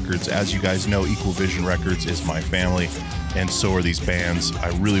Vision Records. As you guys know, Equal Vision Records is my family, and so are these bands. I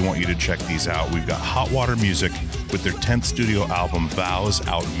really want you to check these out. We've got Hot Water Music with their 10th studio album, Vows,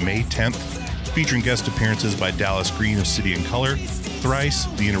 out May 10th, featuring guest appearances by Dallas Green of City and Color, Thrice,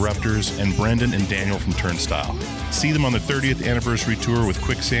 The Interrupters, and Brendan and Daniel from Turnstile. See them on the 30th anniversary tour with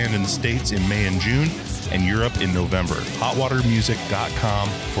Quicksand in the States in May and June, and Europe in November. Hotwatermusic.com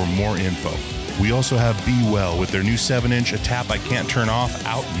for more info. We also have Be Well with their new 7-inch A Tap I Can't Turn Off,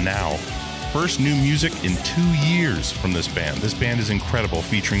 out now. First new music in 2 years from this band. This band is incredible,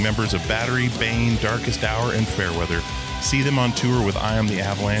 featuring members of Battery, Bane, Darkest Hour, and Fairweather. See them on tour with I Am the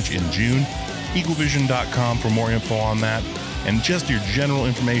Avalanche in June. Equalvision.com for more info on that. And just your general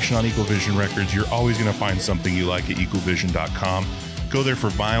information on Equal Vision Records, you're always going to find something you like at equalvision.com. Go there for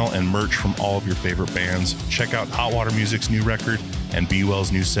vinyl and merch from all of your favorite bands. Check out Hot Water Music's new record and Be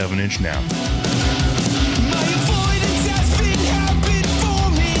Well's new 7-inch now.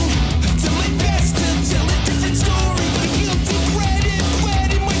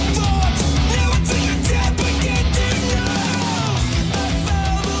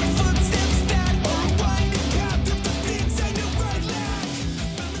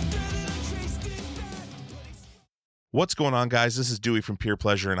 What's going on, guys? This is Dewey from Peer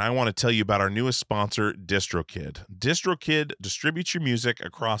Pleasure, and I want to tell you about our newest sponsor, DistroKid. DistroKid distributes your music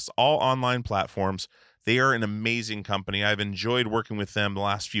across all online platforms. They are an amazing company. I've enjoyed working with them the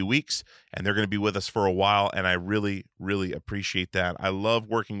last few weeks, and they're going to be with us for a while, and I really, really appreciate that. I love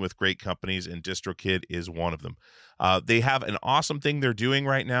working with great companies, and DistroKid is one of them. They have an awesome thing they're doing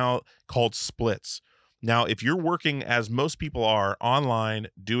right now called Splits. Now, if you're working, as most people are, online,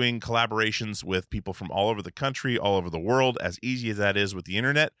 doing collaborations with people from all over the country, all over the world, as easy as that is with the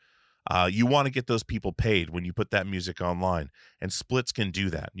internet, you want to get those people paid when you put that music online. And Splits can do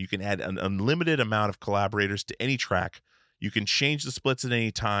that. You can add an unlimited amount of collaborators to any track. You can change the splits at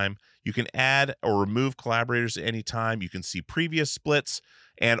any time. You can add or remove collaborators at any time. You can see previous splits.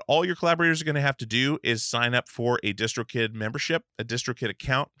 And all your collaborators are going to have to do is sign up for a DistroKid membership, a DistroKid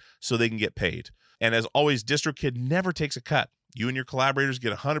account, so they can get paid. And as always, DistroKid never takes a cut. You and your collaborators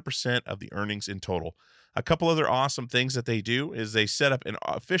get 100% of the earnings in total. A couple other awesome things that they do is they set up an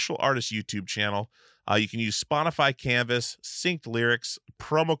official artist YouTube channel. You can use Spotify Canvas, synced lyrics,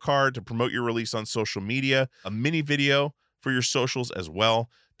 promo card to promote your release on social media, a mini video for your socials as well.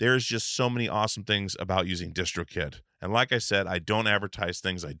 There's just so many awesome things about using DistroKid. And like I said, I don't advertise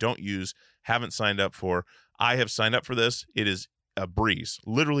things I don't use, haven't signed up for. I have signed up for this. It is a breeze,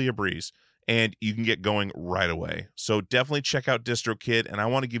 literally a breeze. And you can get going right away. So definitely check out DistroKid, and I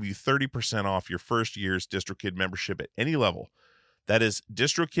want to give you 30% off your first year's DistroKid membership at any level. That is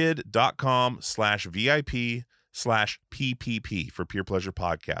distrokid.com/VIP/PPP for Peer Pleasure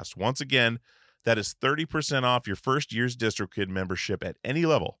Podcast. Once again, that is 30% off your first year's DistroKid membership at any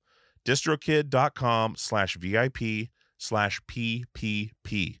level.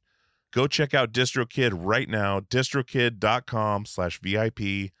 distrokid.com/VIP/PPP. Go check out DistroKid right now,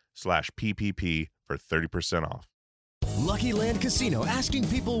 distrokid.com/VIP/PPP for 30% off. Lucky Land Casino, asking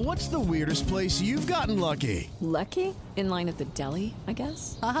people, what's the weirdest place you've gotten lucky? Lucky? In line at the deli, I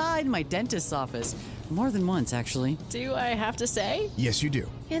guess? Aha, in my dentist's office. More than once, actually. Do I have to say? Yes, you do.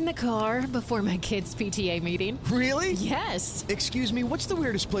 In the car before my kids' PTA meeting. Really? Yes. Excuse me, what's the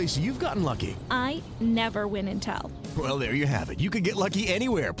weirdest place you've gotten lucky? I never win and tell. Well, there you have it. You can get lucky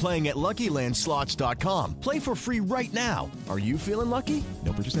anywhere, playing at LuckyLandSlots.com. Play for free right now. Are you feeling lucky?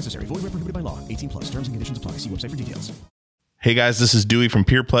 No purchase necessary. Void where prohibited by law. 18+. Terms and conditions apply. See website for details. Hey guys, this is Dewey from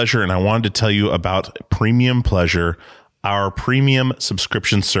Peer Pleasure, and I wanted to tell you about Premium Pleasure, our premium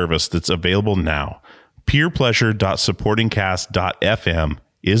subscription service that's available now. peerpleasure.supportingcast.fm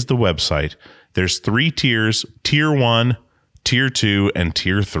is the website. There's 3 tiers, Tier 1, Tier 2, and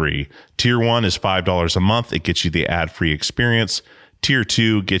Tier 3. Tier 1 is $5 a month. It gets you the ad-free experience. Tier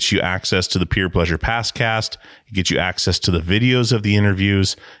 2 gets you access to the Peer Pleasure Passcast. It gets you access to the videos of the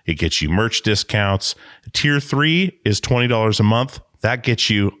interviews. It gets you merch discounts. Tier 3 is $20 a month. That gets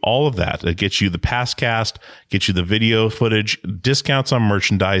you all of that. It gets you the Passcast, gets you the video footage, discounts on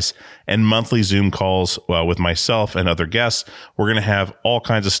merchandise, and monthly Zoom calls with myself and other guests. We're going to have all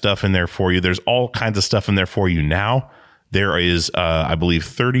kinds of stuff in there for you. There's all kinds of stuff in there for you now. There is, I believe,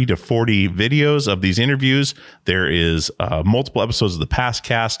 30 to 40 videos of these interviews. There is multiple episodes of the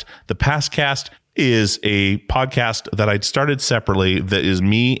Passcast. The Passcast is a podcast that I'd started separately that is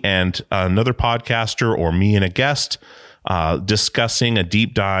me and another podcaster or me and a guest discussing a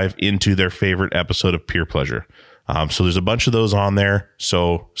deep dive into their favorite episode of Peer Pleasure. So there's a bunch of those on there.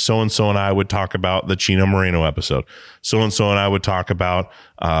 So-and-so and I would talk about the Chino Moreno episode. So-and-so and I would talk about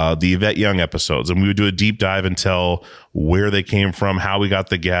the Yvette Young episodes. And we would do a deep dive and tell where they came from, how we got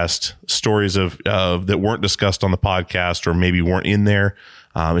the guest, stories of that weren't discussed on the podcast or maybe weren't in there.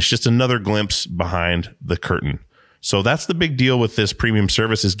 It's just another glimpse behind the curtain. So that's the big deal with this premium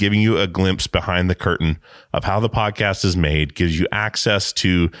service, is giving you a glimpse behind the curtain of how the podcast is made, gives you access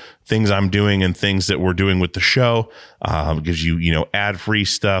to things I'm doing and things that we're doing with the show, gives you, ad-free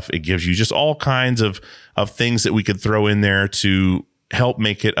stuff. It gives you just all kinds of things that we could throw in there to help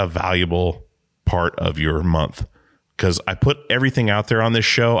make it a valuable part of your month. Because I put everything out there on this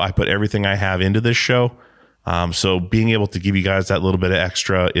show. I put everything I have into this show. So being able to give you guys that little bit of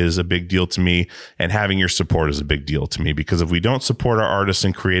extra is a big deal to me, and having your support is a big deal to me, because if we don't support our artists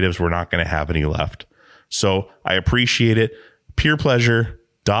and creatives, we're not going to have any left. So I appreciate it.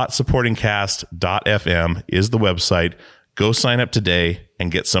 peerpleasure.supportingcast.fm is the website. Go sign up today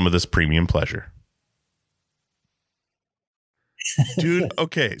and get some of this premium pleasure. Dude,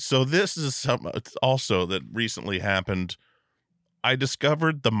 okay, so this is something also that recently happened. I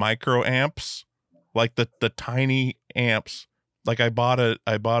discovered the micro amps. Like the tiny amps. Like I bought an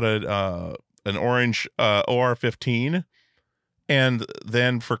orange OR15, and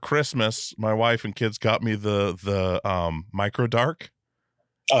then for Christmas, my wife and kids got me the Micro Dark.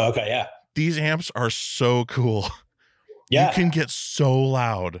 Oh, okay, yeah. These amps are so cool. Yeah, you can get so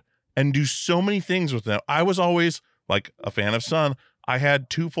loud and do so many things with them. I was always like a fan of Sun. I had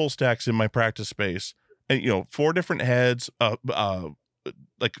 2 full stacks in my practice space. and 4 different heads,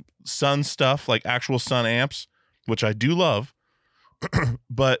 like Sun stuff, like actual Sun amps, which I do love,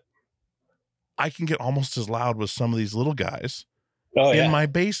 but I can get almost as loud with some of these little guys in my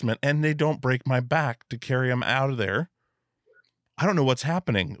basement, and they don't break my back to carry them out of there. I don't know what's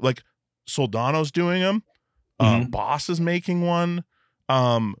happening. Like Soldano's doing them. Boss is making one.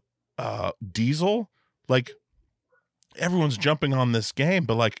 Diesel, like everyone's jumping on this game,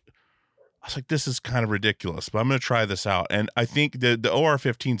 but like I was like, this is kind of ridiculous, but I'm going to try this out. And I think the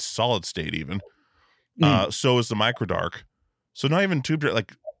OR15 solid state even. So is the Microdark. So not even tube,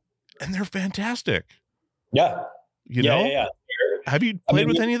 like, and they're fantastic. Yeah. You know? Yeah. Have you played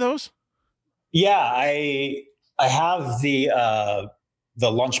with any of those? Yeah, I have the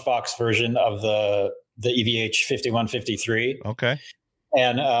lunchbox version of the EVH 5153. Okay.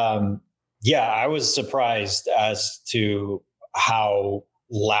 And I was surprised as to how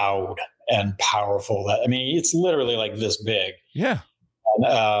loud and powerful that. I mean, it's literally like this big. Yeah. And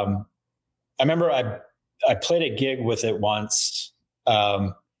I remember I played a gig with it once,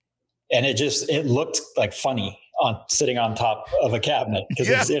 and it looked like funny sitting on top of a cabinet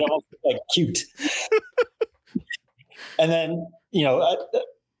because it almost looked like cute. And then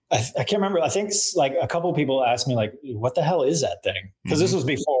I can't remember. I think like a couple of people asked me like, "What the hell is that thing?" Because this was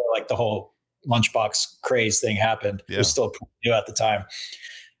before like the whole lunchbox craze thing happened. Yeah. It was still pretty new at the time,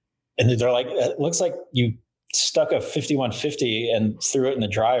 and they're like, "It looks like you stuck a 5150 and threw it in the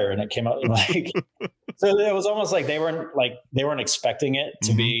dryer, and it came out like." So it was almost like they weren't expecting it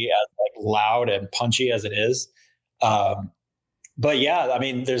to be as like loud and punchy as it is. But yeah, I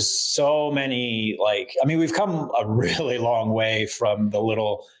mean, there's so many, we've come a really long way from the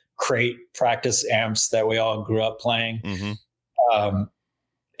little crate practice amps that we all grew up playing.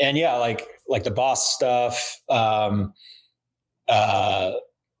 And yeah, like the Boss stuff, the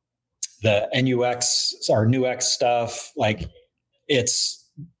NUX or NUX stuff, like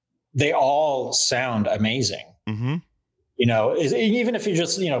they all sound amazing. Even if you're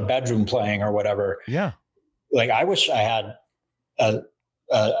just, bedroom playing or whatever. Yeah. Like I wish I had a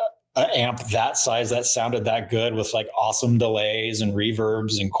amp that size that sounded that good with like awesome delays and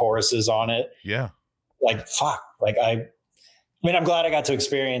reverbs and choruses on it. Yeah. Like, fuck. Like I'm glad I got to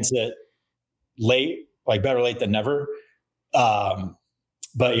experience it late, like better late than never.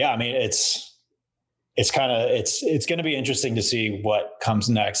 But yeah, I mean, it's going to be interesting to see what comes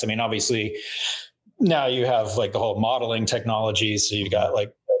next. I mean, obviously now you have like the whole modeling technology. So you've got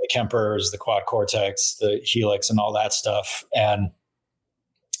like the Kempers, the Quad Cortex, the Helix and all that stuff. And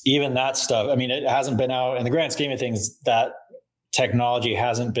even that stuff, I mean, it hasn't been out in the grand scheme of things. That technology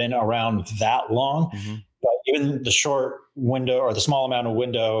hasn't been around that long, but even the short window or the small amount of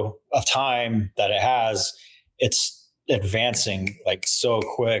window of time that it has, it's advancing like so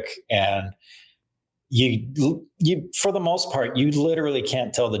quick. And you for the most part, you literally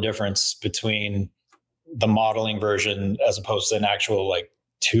can't tell the difference between the modeling version as opposed to an actual like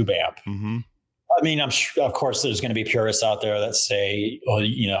tube amp. I mean, I'm sure, of course, there's going to be purists out there that say, well,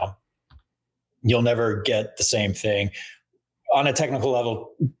 you'll never get the same thing on a technical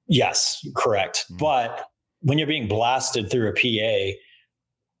level. Yes, correct. But when you're being blasted through a PA,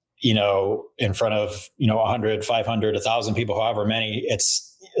 in front of, 100, 500, 1,000 people, however many,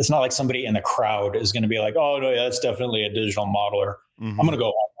 it's not like somebody in the crowd is going to be like, oh no, yeah, that's definitely a digital modeler. I'm going to go,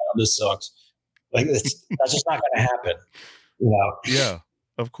 oh, this sucks. Like that's just not going to happen. Yeah,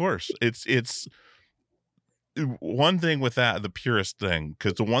 of course. It's one thing with that, the purist thing,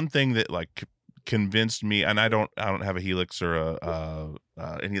 because the one thing that like convinced me, and I don't have a Helix or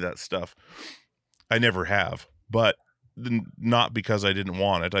any of that stuff. I never have, but not because I didn't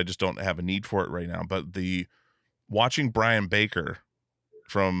want it. I just don't have a need for it right now. But watching Brian Baker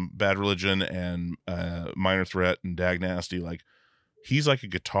from Bad Religion and Minor Threat and Dag Nasty, like he's like a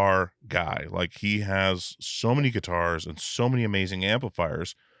guitar guy. Like he has so many guitars and so many amazing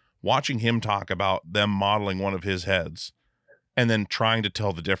amplifiers. Watching him talk about them modeling one of his heads and then trying to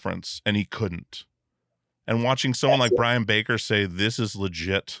tell the difference, and he couldn't. And watching someone like Brian Baker say this is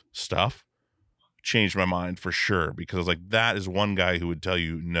legit stuff changed my mind for sure, because I was like, that is one guy who would tell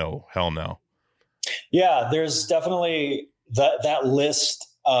you no, hell no. Yeah, there's definitely that list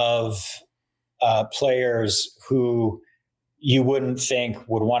of players who you wouldn't think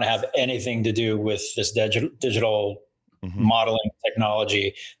would want to have anything to do with this digital modeling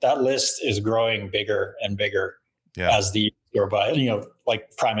technology. That list is growing bigger and bigger as the years go by.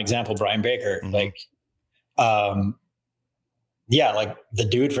 Like prime example, Brian Baker. Like, like the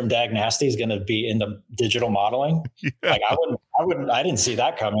dude from Dag Nasty is going to be into digital modeling. Like I didn't see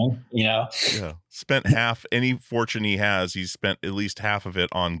that coming. Yeah. Spent half any fortune he has. He's spent at least half of it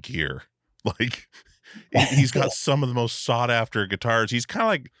on gear. Like He's got some of the most sought after guitars. He's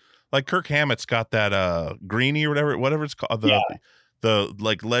kind of like Kirk Hammett's got that Greenie or whatever it's called, the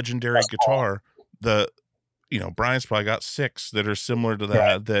like legendary guitar. Brian's probably got 6 that are similar to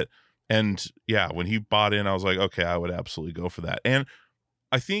that. And yeah, when he bought in, I was like, okay, I would absolutely go for that. And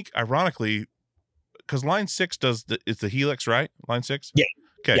I think ironically, because line 6 is the Helix, right? Line 6? Yeah.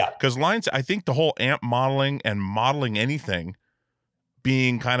 Okay. Because I think the whole amp modeling and modeling anything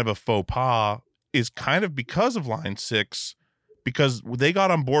being kind of a faux pas is kind of because of line 6, because they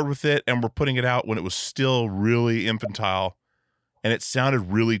got on board with it and were putting it out when it was still really infantile and it sounded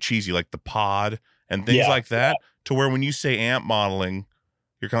really cheesy, like the pod and things like that, to where when you say amp modeling,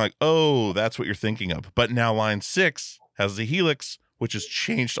 you're kind of like, oh, that's what you're thinking of. But now line 6 has the Helix, which has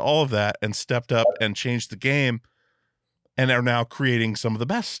changed all of that and stepped up and changed the game and are now creating some of the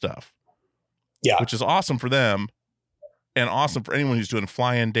best stuff. Yeah. Which is awesome for them and awesome for anyone who's doing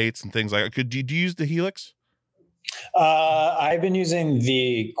fly-in dates and things like that. Do you use the Helix? I've been using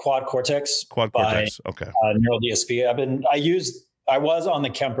the Quad Cortex. Okay. Neural DSP. I was on the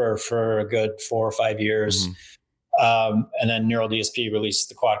Kemper for a good 4 or 5 years. And then Neural DSP released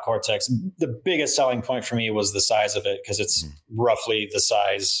the Quad Cortex. The biggest selling point for me was the size of it, because it's roughly the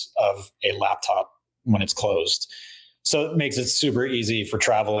size of a laptop when it's closed. So it makes it super easy for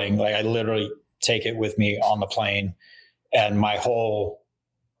traveling. Like I literally take it with me on the plane, and my whole,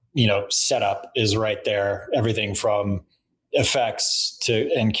 setup is right there. Everything from effects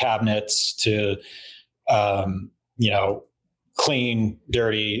and cabinets to, clean,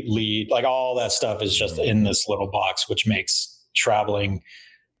 dirty, lead, like all that stuff is just in this little box, which makes traveling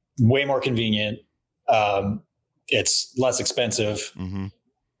way more convenient. It's less expensive.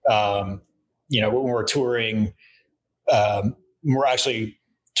 When we're touring, we're actually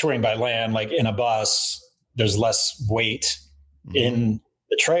touring by land, like in a bus, there's less weight in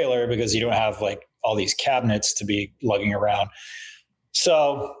the trailer because you don't have like all these cabinets to be lugging around.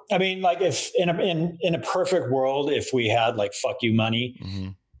 So, I mean, like if in a perfect world, if we had like fuck you money,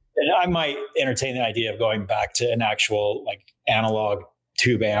 then I might entertain the idea of going back to an actual like analog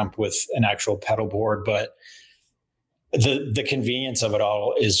tube amp with an actual pedal board. But the convenience of it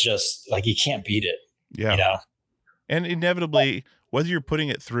all is just like, you can't beat it. Yeah. And inevitably, whether you're putting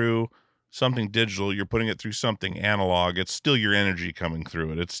it through something digital, you're putting it through something analog, it's still your energy coming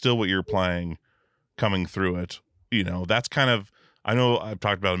through it. It's still what you're playing coming through it. That's kind of, I know I've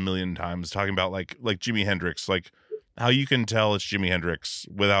talked about a million times, talking about like Jimi Hendrix, like how you can tell it's Jimi Hendrix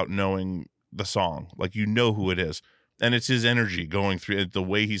without knowing the song. Like, who it is. And it's his energy going through it, the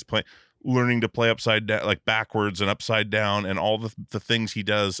way he's playing, learning to play upside down, like backwards and upside down, and all the things he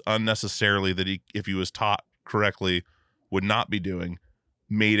does unnecessarily that if he was taught correctly would not be doing,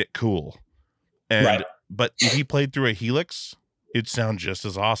 made it cool. And but if he played through a Helix, it'd sound just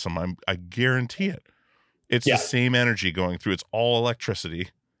as awesome. I guarantee it. It's the same energy going through. It's all electricity,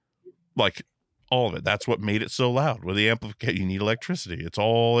 like all of it. That's what made it so loud. With the amplification, you need electricity. It's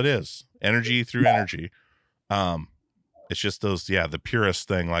all it is. Energy through energy. It's just those, the purest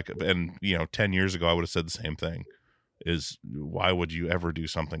thing. Like, and 10 years ago, I would have said the same thing. Is why would you ever do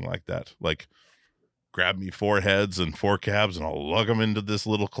something like that? Like, grab me 4 heads and 4 cabs and I'll lug them into this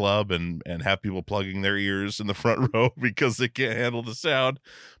little club and have people plugging their ears in the front row because they can't handle the sound,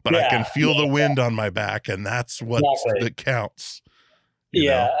 but I can feel the wind on my back, and that's what that counts.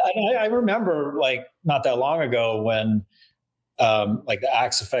 I remember like not that long ago when like the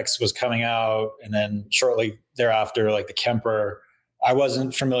Axe FX was coming out, and then shortly thereafter, like the Kemper, I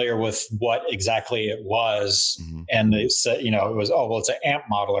wasn't familiar with what exactly it was. And they said, it was, it's an amp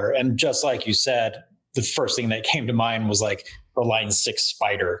modeler. And just like you said, the first thing that came to mind was like the Line 6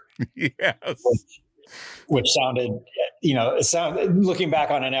 Spider. Yes. Which sounded, looking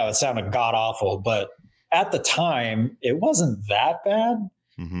back on it now, it sounded god awful. But at the time, it wasn't that bad.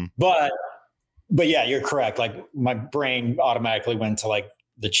 But yeah, you're correct. Like my brain automatically went to like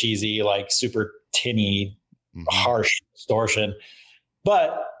the cheesy, like super tinny, harsh distortion.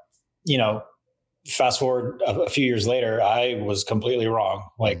 But, fast forward a few years later, I was completely wrong.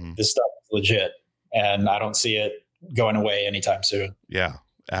 Like this stuff is legit. And I don't see it going away anytime soon. Yeah.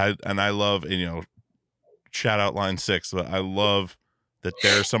 I love, shout out Line 6, but I love that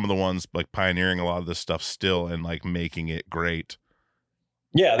they're some of the ones like pioneering a lot of this stuff still and like making it great.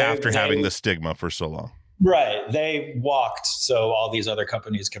 Yeah. After having the stigma for so long. Right. They walked so all these other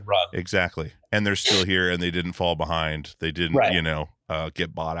companies could run. Exactly. And they're still here and they didn't fall behind. They didn't,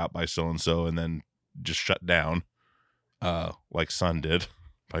 get bought out by so-and-so and then just shut down like Sun did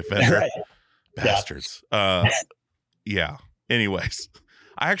by Fender. Right. Bastards. Yeah. Anyways,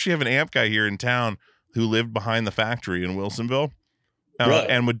 I actually have an amp guy here in town who lived behind the factory in Wilsonville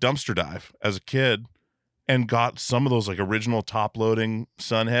and would dumpster dive as a kid. and got some of those like original top loading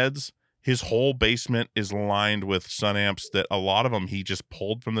Sun heads. His whole basement is lined with Sun amps that a lot of them he just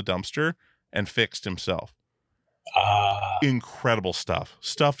pulled from the dumpster and fixed himself. Incredible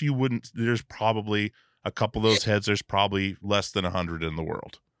stuff you wouldn't. There's probably a couple of those heads. There's probably less than 100 in the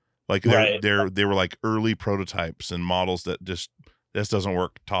world. Like they were like early prototypes and models that just, this doesn't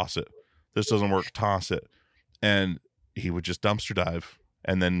work, toss it. This doesn't work, toss it. And he would just dumpster dive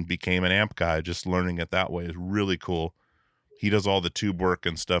and then became an amp guy, just learning it that way. Is really cool. He does all the tube work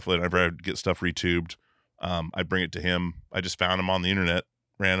and stuff. Whenever I would get stuff retubed, I'd bring it to him. I just found him on the internet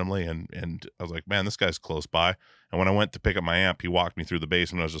randomly, and I was like, man, this guy's close by. And when I went to pick up my amp, he walked me through the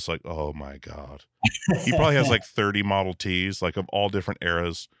basement. I was just like, oh my God. He probably has like 30 Model Ts, like of all different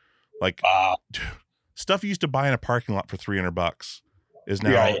eras. Like stuff you used to buy in a parking lot for $300 is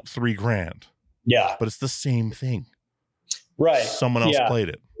now $3,000. Yeah. But it's the same thing. Right. Someone else played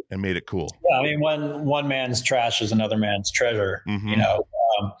it and made it cool. Yeah. I mean, one man's trash is another man's treasure, you know.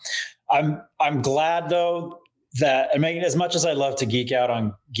 I'm glad though that, I mean, as much as I love to geek out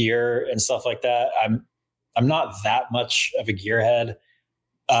on gear and stuff like that, I'm not that much of a gearhead.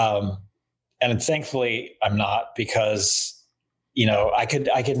 And thankfully I'm not, because, you know, I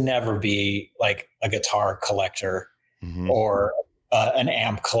could never be like a guitar collector or an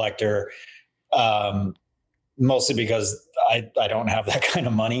amp collector. Mostly because I don't have that kind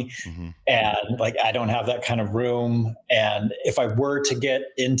of money and like, I don't have that kind of room. And if I were to get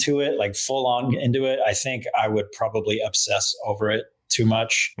into it, like full on into it, I think I would probably obsess over it too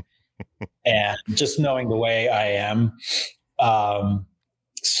much. And just knowing the way I am.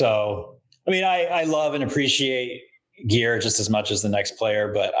 So, I mean, I love and appreciate gear just as much as the next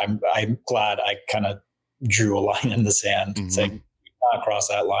player, but I'm glad I kind of drew a line in the sand saying, not cross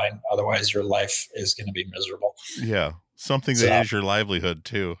that line, otherwise your life is going to be miserable. Yeah, something that is your livelihood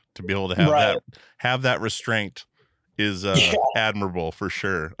too, to be able to have that restraint is admirable for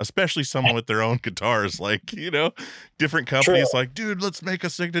sure, especially someone with their own guitars. Like, you know, different companies like, dude, let's make a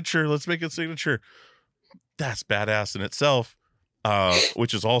signature, that's badass in itself,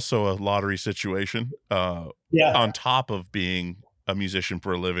 which is also a lottery situation. On top of being a musician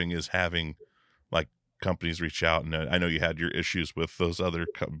for a living, is having like companies reach out. And I know you had your issues with those other,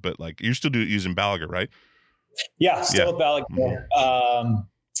 but like you're still using Balaguer, right? Yeah, still with Balaguer.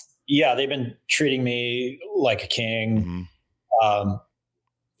 Yeah, they've been treating me like a king.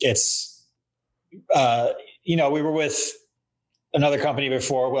 It's, you know, we were with another company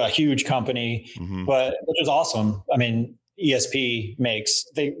before, a huge company, but which is awesome. I mean, ESP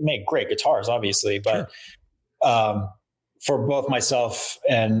they make great guitars, obviously, but for both myself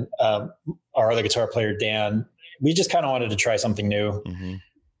and our other guitar player, Dan, we just kind of wanted to try something new.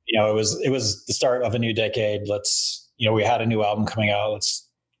 You know, it was the start of a new decade. We had a new album coming out. Let's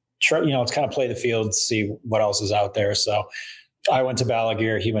try, let's kind of play the field, see what else is out there. So I went to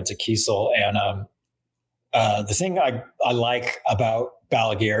Balaguer, he went to Kiesel. And the thing I like about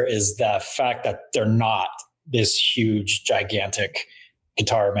Balaguer is the fact that they're not this huge, gigantic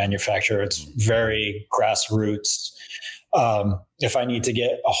guitar manufacturer. It's very grassroots. If I need to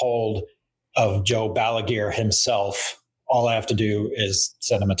get a hold of Joe Balaguer himself, all I have to do is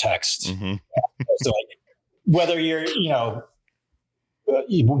send him a text. So like, whether you're,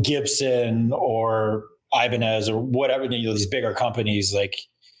 Gibson or Ibanez or whatever, these bigger companies, like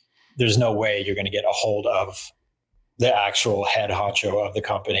there's no way you're going to get a hold of the actual head honcho of the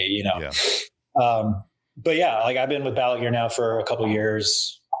company, But yeah, like I've been with Balaguer now for a couple of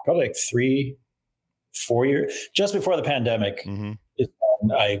years, probably like 3-4 years, just before the pandemic.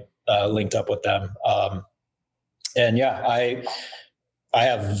 I linked up with them. And yeah, I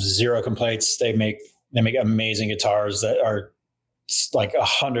have zero complaints. They make amazing guitars that are like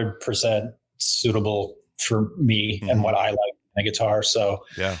 100% suitable for me and what I like in a guitar. So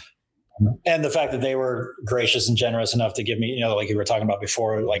yeah. And the fact that they were gracious and generous enough to give me, like you were talking about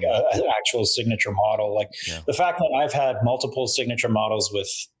before, like an actual signature model, like the fact that I've had multiple signature models with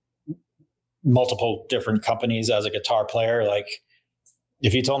multiple different companies as a guitar player. Like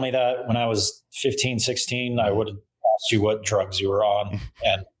if you told me that when I was 15, 16, I would have asked you what drugs you were on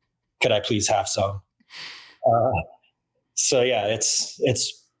and could I please have some? So yeah, it's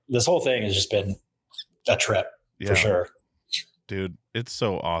this whole thing has just been a trip for sure. Dude, it's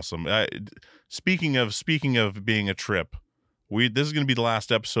so awesome. Speaking of being a trip, this is going to be the last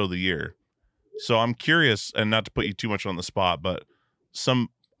episode of the year. So I'm curious, and not to put you too much on the spot, but some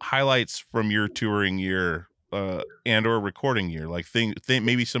highlights from your touring year and or recording year, like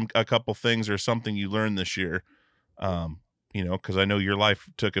maybe a couple things or something you learned this year. Because I know your life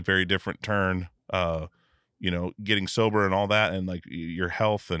took a very different turn, getting sober and all that, and like your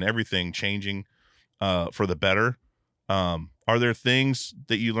health and everything changing. for the better. Are there things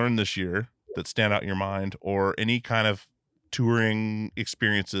that you learned this year that stand out in your mind, or any kind of touring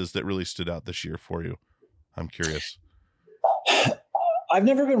experiences that really stood out this year for you? I'm curious. I've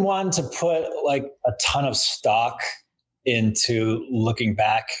never been one to put like a ton of stock into looking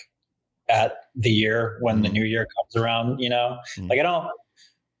back at the year when the new year comes around, like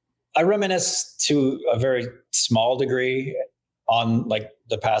I reminisce to a very small degree on like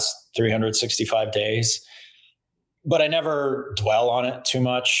the past 365 days, but I never dwell on it too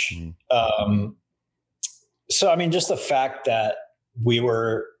much. So, I mean, just the fact that we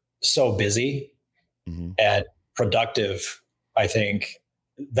were so busy and productive, I think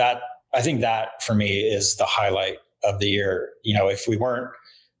that for me is the highlight of the year. If we weren't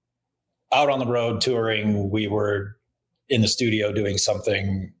out on the road touring, we were in the studio doing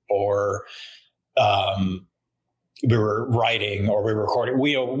something, or we were writing, or we were recording.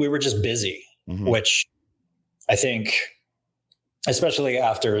 We were just busy, which I think, especially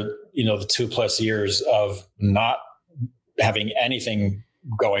after, the 2+ years of not having anything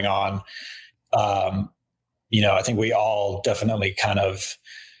going on, I think we all definitely kind of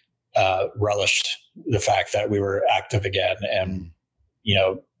relished the fact that we were active again and,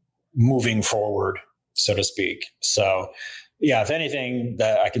 moving forward, so to speak. So, yeah, if anything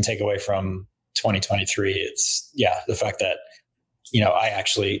that I can take away from 2023, it's the fact that, I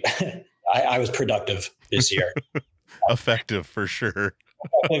actually, I was productive this year. Effective for sure.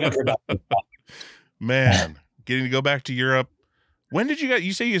 Man, getting to go back to Europe. When did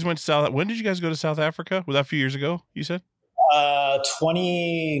you say you guys went to when did you guys go to South Africa? Was that a few years ago, you said?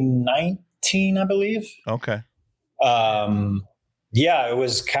 2019, I believe. Okay. It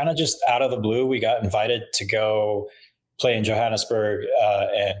was kind of just out of the blue. We got invited to go play in Johannesburg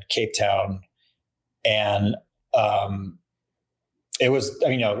and Cape Town. And it was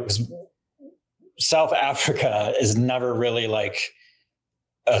South Africa is never really like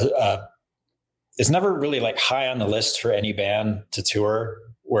it's never really like high on the list for any band to tour.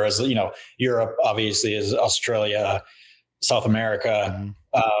 Whereas, Europe obviously is Australia, South America.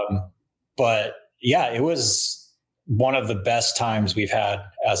 But yeah, it was one of the best times we've had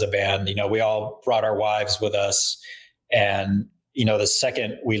as a band. We all brought our wives with us, and, the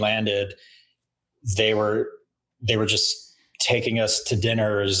second we landed, they were just taking us to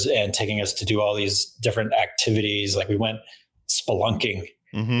dinners and taking us to do all these different activities. Like we went spelunking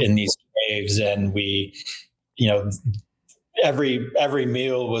in these caves, and we, every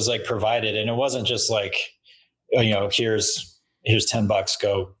meal was like provided. And it wasn't just like, here's $10,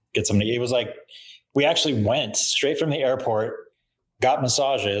 go get something. It was like, we actually went straight from the airport, got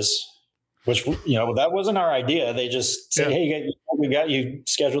massages, which, that wasn't our idea. They just said, hey, we got you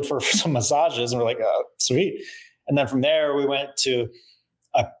scheduled for some massages. And we're like, oh, sweet. And then from there, we went to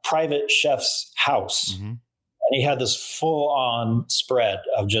a private chef's house, and he had this full on spread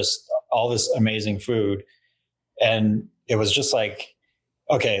of just all this amazing food. And it was just like,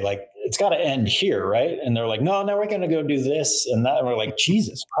 okay, like it's got to end here. Right. And they're like, no, we're going to go do this and that. And we're like,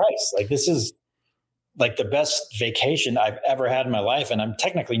 Jesus Christ, like this is like the best vacation I've ever had in my life. And I'm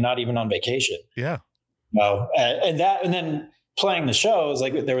technically not even on vacation. Yeah. No. And then playing the shows,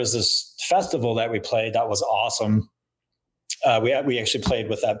 like there was this festival that we played that was awesome. We actually played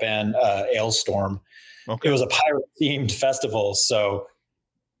with that band, Ailstorm. Okay. It was a pirate themed festival. So,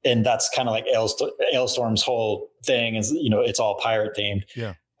 and that's kind of like Ailstorm's whole thing is, it's all pirate themed.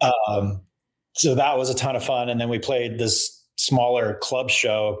 Yeah. So that was a ton of fun. And then we played this smaller club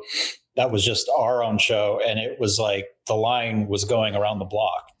show that was just our own show. And it was like the line was going around the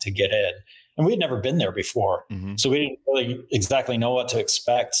block to get in. And we had never been there before. So we didn't really exactly know what to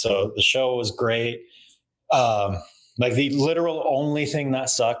expect. So the show was great. Like the literal only thing that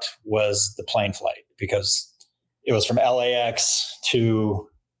sucked was the plane flight, because it was from LAX to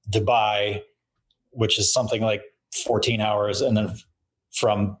Dubai, which is something like 14 hours. And then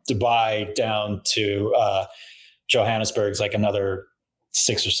from Dubai down to Johannesburg is like another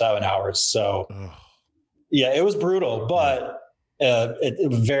 6 or 7 hours. So yeah, it was brutal, but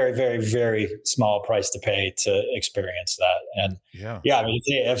it was very, very, very small price to pay to experience that. And I mean,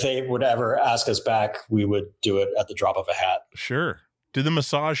 if they would ever ask us back, we would do it at the drop of a hat. Sure. Did the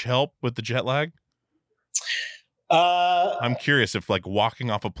massage help with the jet lag? I'm curious if like walking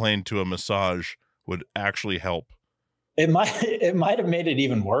off a plane to a massage would actually help. It might have made it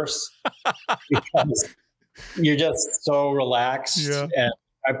even worse because you're just so relaxed. Yeah. And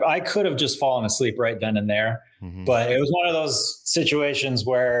I could have just fallen asleep right then and there. But it was one of those situations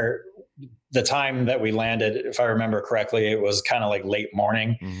where the time that we landed, if I remember correctly, it was kind of like late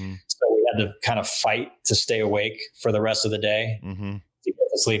morning. So we had to kind of fight to stay awake for the rest of the day. to get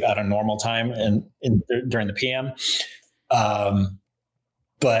to sleep at a normal time and during the PM.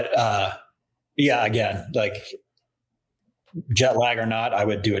 Yeah, again, like jet lag or not, I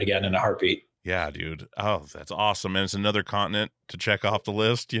would do it again in a heartbeat. Yeah, dude. Oh, that's awesome. And it's another continent to check off the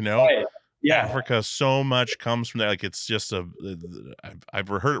list, you know? Right. Yeah. Africa, so much comes from there. Like it's just I've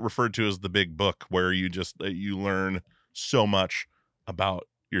heard it referred to as the big book, where you you learn so much about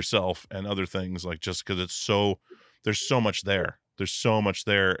yourself and other things, like just because there's so much there. There's so much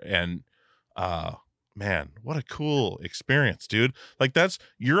there. And man, what a cool experience, dude. Like that's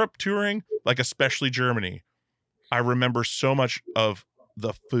Europe touring, like especially Germany. I remember so much of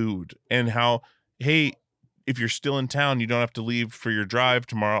the food and how, hey, if you're still in town, you don't have to leave for your drive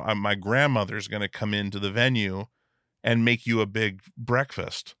tomorrow. My grandmother's going to come into the venue and make you a big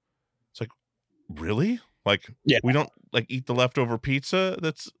breakfast. It's like, really? Like, yeah. We don't like eat the leftover pizza.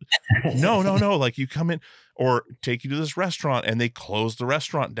 That's no. Like you come in or take you to this restaurant and they close the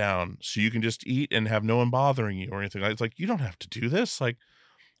restaurant down so you can just eat and have no one bothering you or anything. It's like, you don't have to do this. Like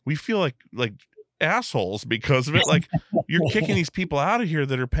we feel like assholes because of it. Like you're kicking these people out of here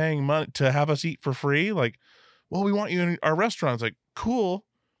that are paying money to have us eat for free. Like, well, we want you in our restaurants. Like, cool,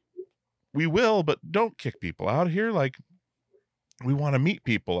 we will, but don't kick people out of here. Like, we want to meet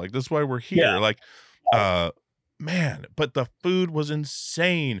people. Like, that's why we're here. Yeah. Like, man, but the food was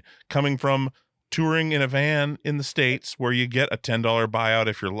insane coming from touring in a van in the States where you get a $10 buyout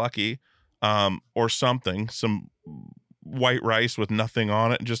if you're lucky, or something, some white rice with nothing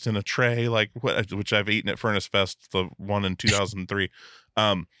on it, just in a tray, like which I've eaten at Furnace Fest, the one in 2003.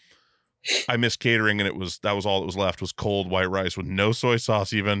 I missed catering, and that was all that was left was cold white rice with no soy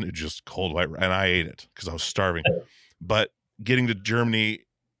sauce, even just cold white rice, and I ate it because I was starving. But getting to Germany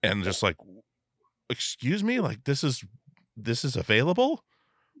and just like, excuse me, like this is available,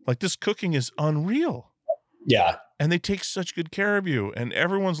 like this cooking is unreal. Yeah. And they take such good care of you, and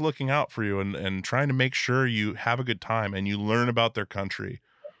everyone's looking out for you and trying to make sure you have a good time and you learn about their country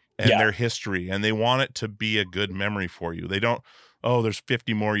and their history, and they want it to be a good memory for you. They don't, oh, there's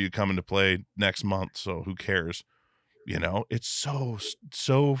 50 more you coming to play next month, so who cares? You know, it's so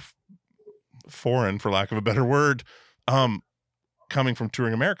foreign, for lack of a better word, coming from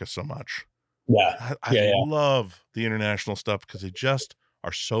touring America so much. Yeah. I love the international stuff because they just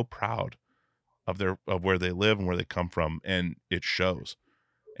are so proud of where they live and where they come from, and it shows.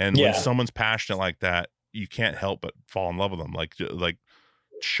 And when someone's passionate like that, you can't help but fall in love with them. Like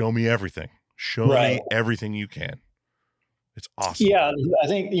show me everything. Show me everything you can. It's awesome. Yeah, I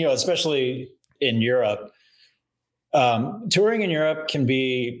think, especially in Europe, touring in Europe can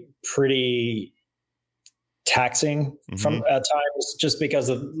be pretty taxing from at times, just because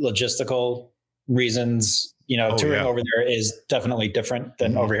of logistical reasons. Touring over there is definitely different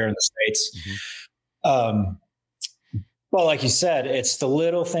than over here in the States. But like you said, it's the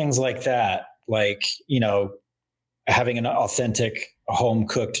little things like that, like, having an authentic home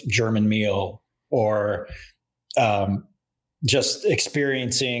cooked German meal, or just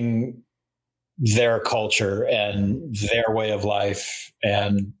experiencing their culture and their way of life,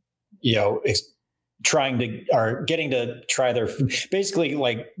 and, getting to try their food, basically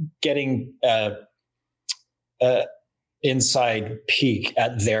like getting inside peek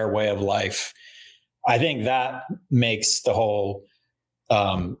at their way of life. I think that makes the whole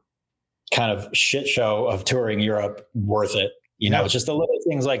kind of shit show of touring Europe worth it. It's just the little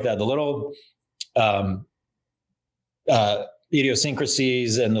things like that, the little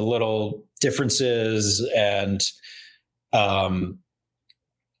idiosyncrasies and the little differences, and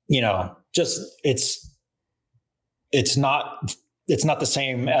just it's not the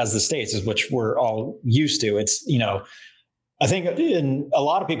same as the States, which we're all used to. It's, I think a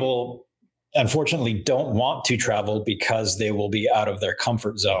lot of people, unfortunately, don't want to travel because they will be out of their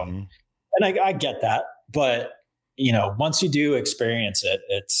comfort zone. And I get that. But, once you do experience it,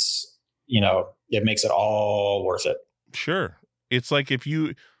 it's, it makes it all worth it. Sure. It's like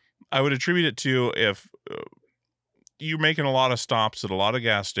I would attribute it to if you're making a lot of stops at a lot of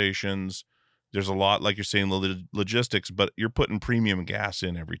gas stations. There's a lot, like you're saying, logistics, but you're putting premium gas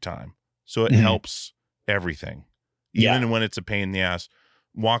in every time. So it helps everything. Even when it's a pain in the ass.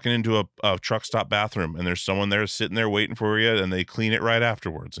 Walking into a truck stop bathroom and there's someone there sitting there waiting for you, and they clean it right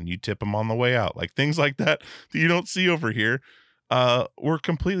afterwards, and you tip them on the way out. Like things like that you don't see over here. We're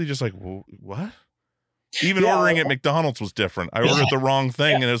completely just like, well, what? Even ordering at McDonald's was different. I ordered the wrong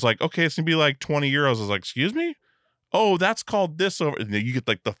thing, and it was like, okay, it's going to be like 20 euros. I was like, excuse me? Oh, that's called this over. And you get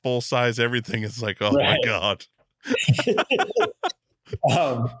like the full size everything. It's like, oh my God.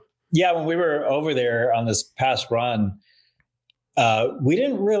 When we were over there on this past run, we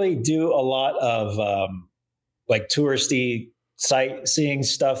didn't really do a lot of like touristy sightseeing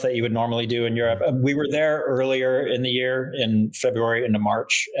stuff that you would normally do in Europe. We were there earlier in the year in February into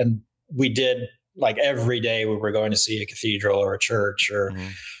March, and we did like every day we were going to see a cathedral or a church or,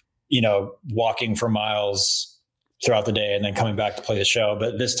 walking for miles throughout the day and then coming back to play the show.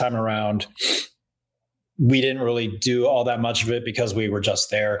 But this time around, we didn't really do all that much of it because we were just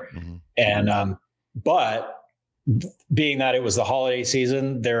there. And, but being that it was the holiday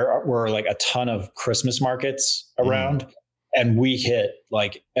season, there were like a ton of Christmas markets around, and we hit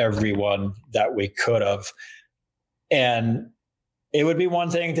like everyone that we could have. And it would be one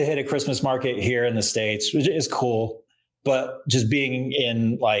thing to hit a Christmas market here in the States, which is cool, but just being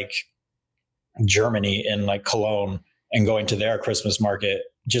in like Germany, in like Cologne, and going to their Christmas market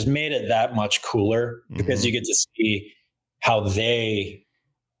just made it that much cooler because you get to see how they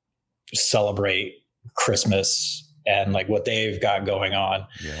celebrate Christmas and like what they've got going on.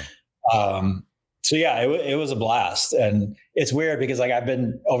 So yeah, it was a blast. And it's weird because like I've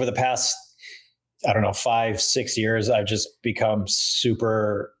been over the past, I don't know, 5-6 years, I've just become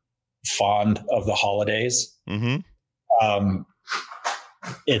super fond of the holidays.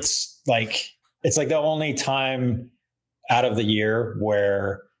 It's like the only time out of the year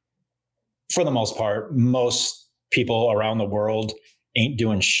where, for the most part, most people around the world ain't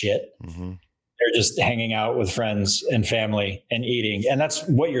doing shit. They're just hanging out with friends and family and eating. And that's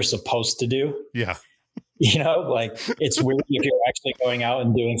what you're supposed to do. Yeah. Like it's weird if you're actually going out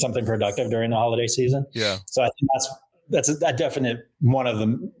and doing something productive during the holiday season. Yeah. So I think that's a definite one of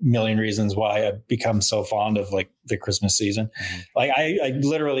the million reasons why I've become so fond of like the Christmas season. Like I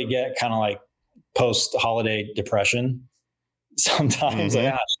literally get kind of like post-holiday depression sometimes.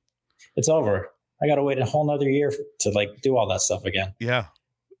 Like, it's over. I got to wait a whole nother year to like do all that stuff again. Yeah.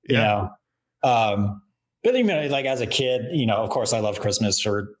 But like as a kid, of course I love Christmas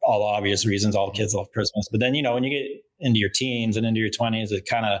for all the obvious reasons. All kids love Christmas. But then, when you get into your teens and into your 20s, it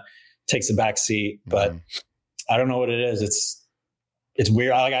kind of takes a back seat. But I don't know what it is. It's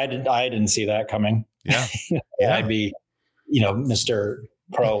weird. Like I didn't see that coming. Yeah. I'd be, Mr.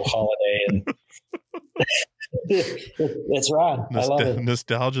 Pro holiday, and it's rad. I love it.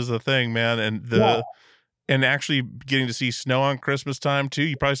 Nostalgia's a thing, man. And and actually getting to see snow on Christmas time too.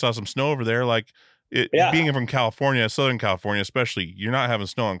 You probably saw some snow over there. Like being from California, Southern California, especially, you're not having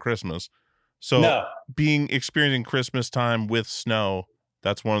snow on Christmas. So experiencing Christmas time with snow,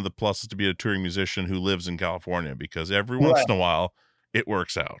 that's one of the pluses to be a touring musician who lives in California, because every once in a while it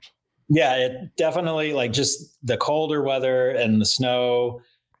works out. Yeah, it definitely, like, just the colder weather and the snow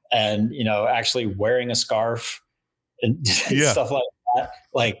and, actually wearing a scarf and stuff like that.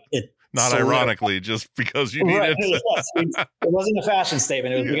 Like it. Not ironically, just because you need it. It wasn't a fashion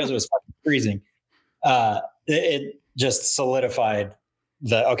statement. It was because it was fucking freezing. It just solidified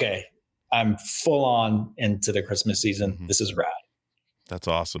okay, I'm full on into the Christmas season. This is rad. That's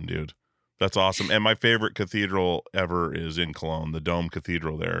awesome, dude. That's awesome. And my favorite cathedral ever is in Cologne, the Dome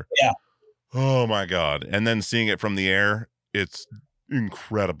Cathedral there. Yeah. Oh my God. And then seeing it from the air, it's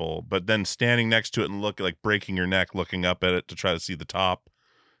incredible. But then standing next to it and breaking your neck, looking up at it to try to see the top,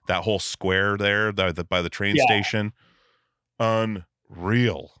 that whole square there by the train station.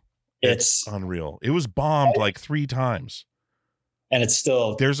 Unreal. It's unreal. It was bombed like 3 times. And it's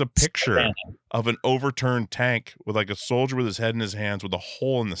still. There's a picture of an overturned tank with like a soldier with his head in his hands with a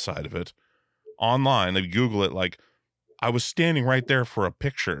hole in the side of it online. If you Google it, like, I was standing right there for a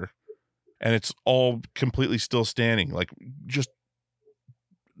picture, and it's all completely still standing, like just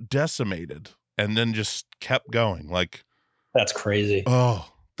decimated, and then just kept going. Like, that's crazy. Oh,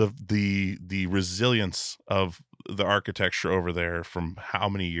 the resilience of the architecture over there from how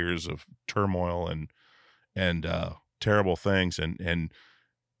many years of turmoil and terrible things, and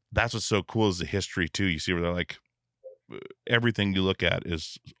that's what's so cool is the history too. You see where they're like, everything you look at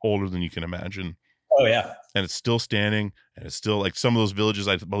is older than you can imagine. Oh yeah. And it's still standing, and it's still like some of those villages,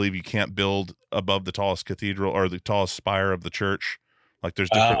 I believe you can't build above the tallest cathedral or the tallest spire of the church. Like there's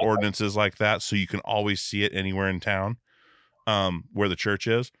different ordinances like that, so you can always see it anywhere in town where the church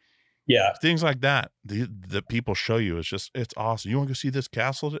is. Yeah. Things like that. The people show you. It's awesome. You want to go see this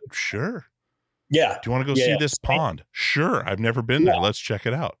castle? Sure. Yeah. Do you want to go see this pond? Sure. I've never been there. Let's check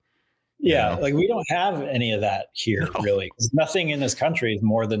it out. Yeah. Like we don't have any of that here, really. Nothing in this country is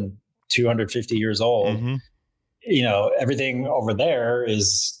more than 250 years old. Everything over there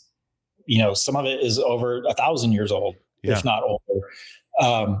is, some of it is over 1,000 years old, if not older.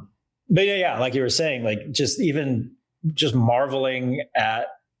 But yeah, like you were saying, like just marveling at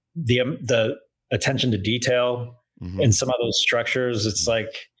the attention to detail in some of those structures. It's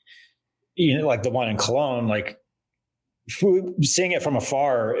like, like the one in Cologne, like seeing it from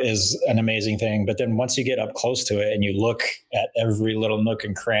afar is an amazing thing. But then once you get up close to it and you look at every little nook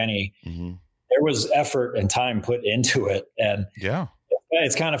and cranny, there was effort and time put into it. And yeah,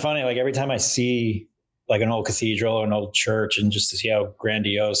 it's kind of funny. Like every time I see like an old cathedral or an old church and just to see how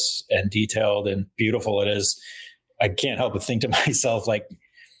grandiose and detailed and beautiful it is, I can't help but think to myself, like,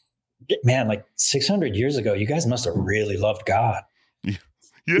 man, like 600 years ago, you guys must have really loved God.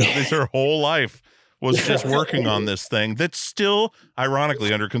 Yeah, their whole life was just working on this thing that's still,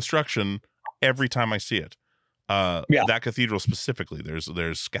 ironically, under construction every time I see it. That cathedral specifically,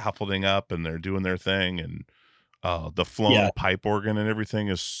 there's scaffolding up and they're doing their thing, and the flown pipe organ and everything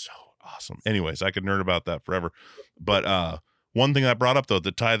is so awesome. Anyways, I could nerd about that forever. But one thing I brought up, though,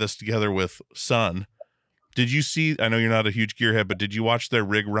 to tie this together with Sun, did you see, I know you're not a huge gearhead, but did you watch their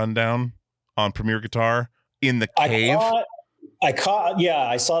rig rundown on Premier Guitar in the cave?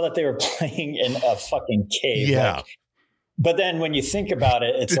 I saw that they were playing in a fucking cave. Yeah. Like, but then when you think about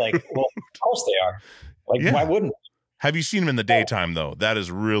it, it's like, well, of course they are. Like, why wouldn't? Have you seen them in the daytime, though? That is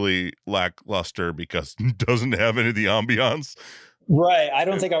really lackluster because it doesn't have any of the ambiance. Right. I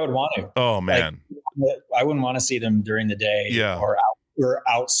don't think I would want to. Oh, man. Like, I wouldn't want to see them during the day or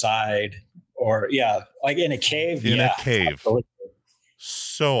outside or, like in a cave. In a cave. Absolutely.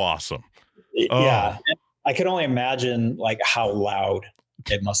 So awesome. Yeah. I could only imagine like how loud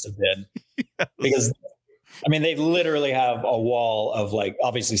it must have been because I mean, they literally have a wall of like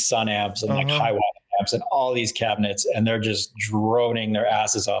obviously sun amps and like high watt amps and all these cabinets, and they're just droning their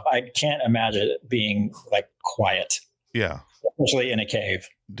asses off. I can't imagine it being like quiet. Yeah. Especially in a cave.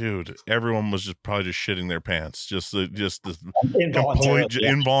 Dude, everyone was just probably just shitting their pants. Just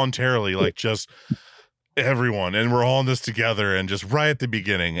involuntarily, like just everyone, and we're all in this together, and just right at the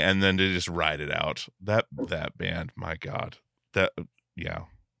beginning, and then to just ride it out. That band, my God, like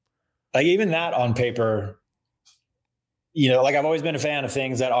even that on paper, like I've always been a fan of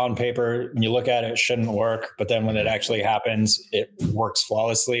things that on paper, when you look at it, shouldn't work, but then when it actually happens, it works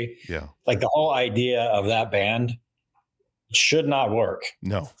flawlessly. Yeah, like the whole idea of that band should not work.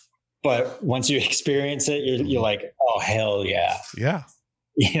 No, but once you experience it, you're like, oh hell yeah,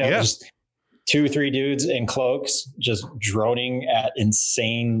 just 2-3 dudes in cloaks just droning at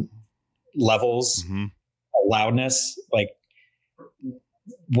insane levels of loudness. Like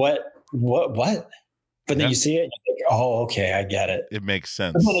what? But then you see it and you think, oh, okay, I get it. It makes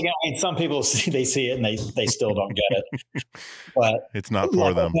sense. But then again, I mean, some people they see it and they still don't get it. But it's not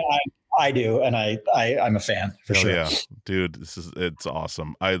for them. I do, and I'm a fan for sure. Yeah, dude, it's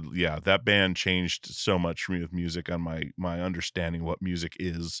awesome. That band changed so much for me with music on my understanding what music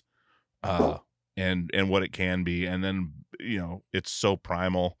is. And what it can be, and then it's so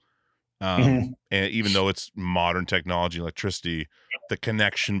primal, and even though it's modern technology, electricity, the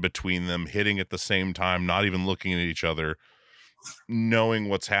connection between them hitting at the same time, not even looking at each other, knowing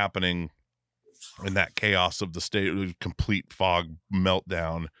what's happening in that chaos of the state, complete fog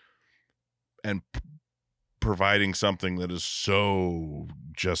meltdown, and providing something that is so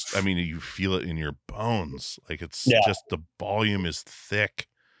just, I mean, you feel it in your bones, like it's just the volume is thick,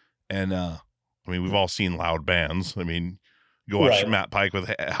 and I mean, we've all seen loud bands. I mean, you go watch Matt Pike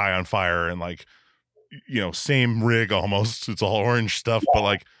with High on Fire and same rig almost. It's all orange stuff, but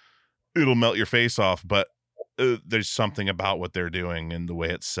like it'll melt your face off. But there's something about what they're doing and the way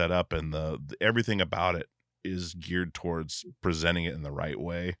it's set up, and the everything about it is geared towards presenting it in the right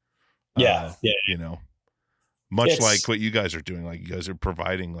way. Much like what you guys are doing. Like you guys are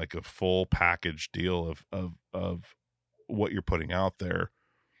providing like a full package deal of what you're putting out there.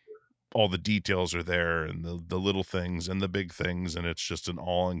 All the details are there, and the little things and the big things, and it's just an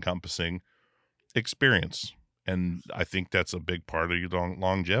all-encompassing experience. And I think that's a big part of your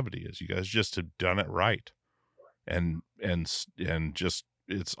longevity, is you guys just have done it right, and just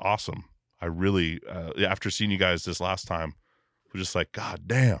it's awesome. I really after seeing you guys this last time, was just like, God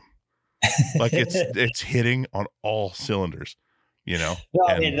damn, like it's hitting on all cylinders, No,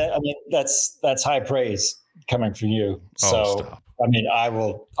 I mean that's high praise coming from you. So. Stop. I mean, I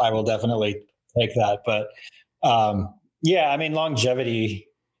will definitely take that, but I mean, longevity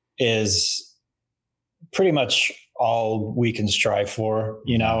is pretty much all we can strive for.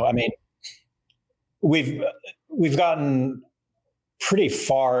 I mean, we've gotten pretty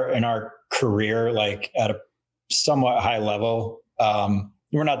far in our career, like at a somewhat high level.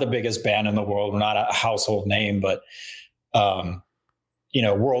 We're not the biggest band in the world. We're not a household name, but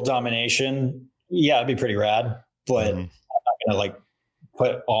world domination, it'd be pretty rad, but I'm not gonna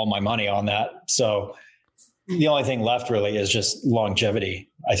put all my money on that. So the only thing left really is just longevity,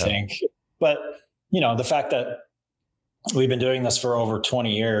 I think. But the fact that we've been doing this for over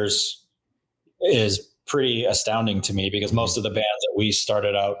 20 years is pretty astounding to me, because most of the bands that we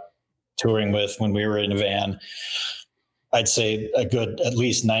started out touring with when we were in a van, I'd say a good at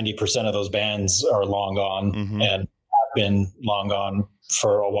least 90% of those bands are long gone and have been long gone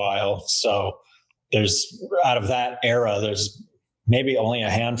for a while. So there's, out of that era, there's maybe only a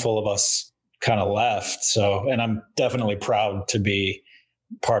handful of us kind of left. So, and I'm definitely proud to be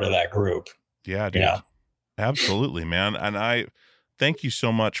part of that group. Yeah, dude. Yeah. Absolutely, man. And I thank you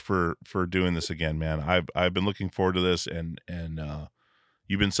so much for doing this again, man. I've been looking forward to this, and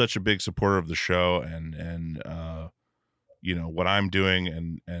you've been such a big supporter of the show, and you know what I'm doing,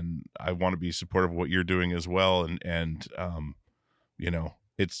 and I want to be supportive of what you're doing as well. And you know,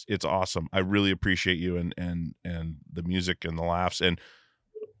 it's awesome. I really appreciate you and the music and the laughs. And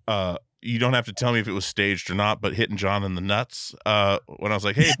you don't have to tell me if it was staged or not, but hitting John in the nuts when I was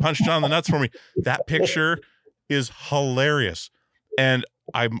like, hey, punch John in the nuts for me. That picture is hilarious. And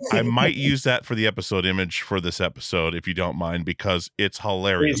I might use that for the episode image for this episode, if you don't mind, because it's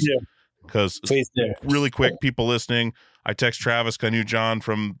hilarious. Please do. Really quick, people listening, I text Travis, I knew John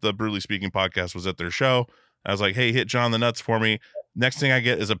from the Brutally Speaking podcast was at their show. I was like, hey, hit John in the nuts for me. Next thing I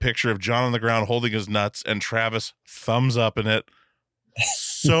get is a picture of John on the ground holding his nuts and Travis thumbs up in it.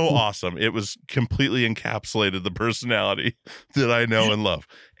 So awesome. It was completely encapsulated the personality that I know and love.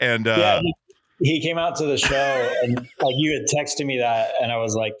 And he came out to the show, and like, you had texted me that, and I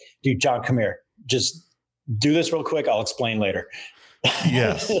was like, dude, John, come here. Just do this real quick. I'll explain later.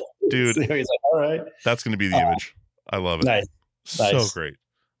 Yes, dude. So he's like, all right. That's going to be the image. I love it. Nice. So great.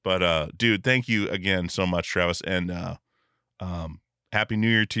 But dude, thank you again so much, Travis. And Happy New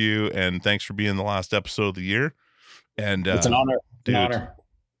Year to you. And thanks for being the last episode of the year. And it's an honor. Dude, an honor.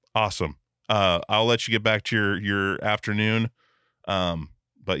 Awesome. I'll let you get back to your afternoon.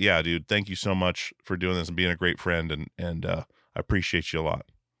 But yeah, dude, thank you so much for doing this and being a great friend. And I appreciate you a lot.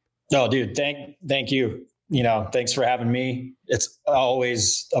 No, dude, thank you. You know, thanks for having me. It's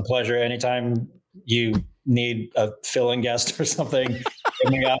always a pleasure. Anytime you need a fill-in guest or something, hit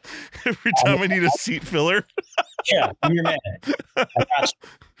me up. Every time I need a seat filler. Yeah, I'm your man. I got you.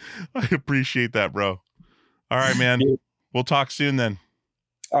 I appreciate that, bro. All right, man. Dude. We'll talk soon then.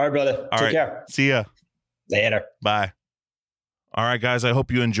 All right, brother. Take care. See ya. Later. Bye. All right, guys, I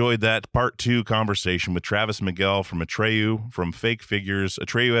hope you enjoyed that part 2 conversation with Travis Miguel from Atreyu, from Fake Figures.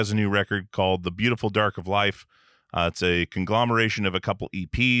 Atreyu has a new record called The Beautiful Dark of Life. It's a conglomeration of a couple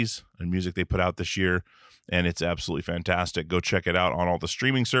EPs and music they put out this year, and it's absolutely fantastic. Go check it out on all the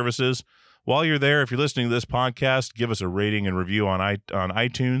streaming services. While you're there, if you're listening to this podcast, give us a rating and review on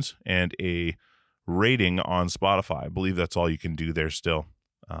iTunes and a rating on Spotify. I believe that's all you can do there still,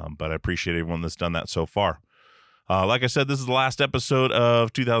 but I appreciate everyone that's done that so far. Like I said, this is the last episode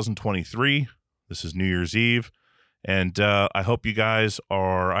of 2023. This is New Year's Eve. And I hope you guys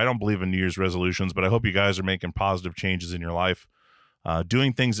are, I don't believe in New Year's resolutions, but I hope you guys are making positive changes in your life,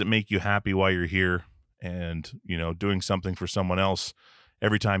 doing things that make you happy while you're here, and, you know, doing something for someone else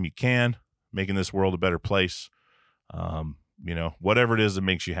every time you can, making this world a better place. You know, whatever it is that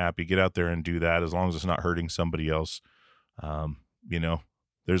makes you happy, get out there and do that, as long as it's not hurting somebody else. You know,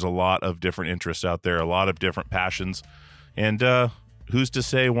 there's a lot of different interests out there, a lot of different passions, and who's to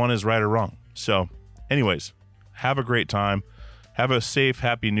say one is right or wrong? So anyways, have a great time. Have a safe,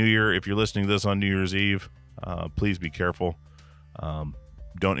 happy New Year. If you're listening to this on New Year's Eve, please be careful.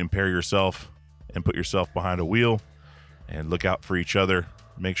 Don't impair yourself and put yourself behind a wheel, and look out for each other.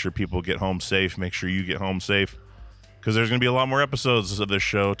 Make sure people get home safe. Make sure you get home safe, because there's going to be a lot more episodes of this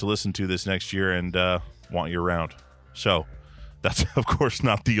show to listen to this next year, and want you around. So that's, of course,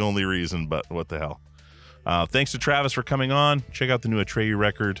 not the only reason, but what the hell. Thanks to Travis for coming on. Check out the new Atreyu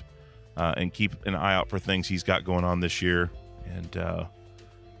record, and keep an eye out for things he's got going on this year. And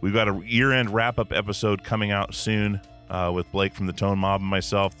we've got a year-end wrap-up episode coming out soon with Blake from the Tone Mob and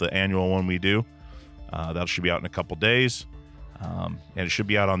myself, the annual one we do. That should be out in a couple days. And it should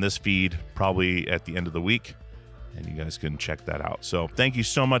be out on this feed probably at the end of the week, and you guys can check that out. So thank you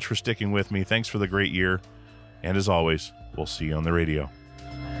so much for sticking with me. Thanks for the great year. And as always, we'll see you on the radio.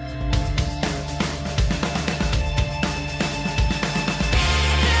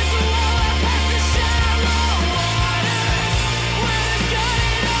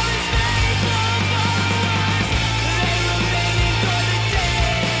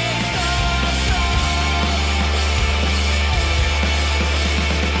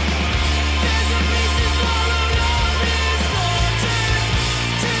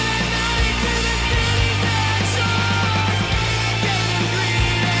 Getting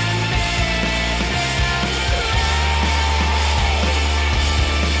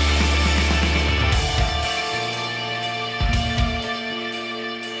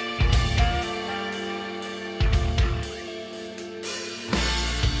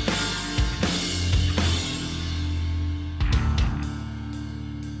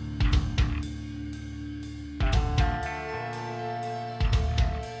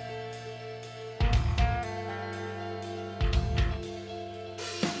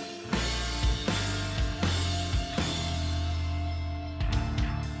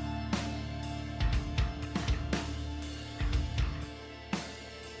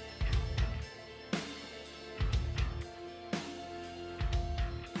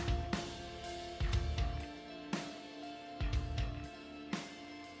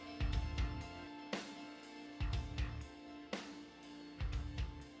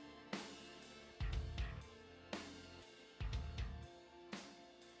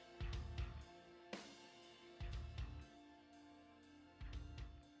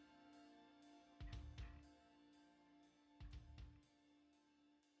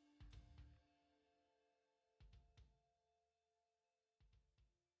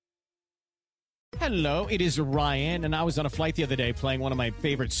Hello, it is Ryan, and I was on a flight the other day playing one of my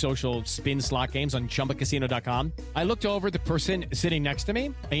favorite social spin slot games on ChumbaCasino.com. I looked over at the person sitting next to me,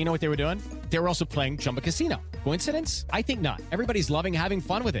 and you know what they were doing? They were also playing Chumba Casino. Coincidence? I think not. Everybody's loving having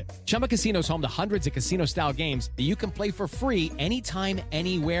fun with it. Chumba Casino is home to hundreds of casino-style games that you can play for free anytime,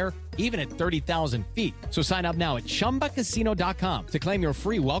 anywhere, even at 30,000 feet. So sign up now at ChumbaCasino.com to claim your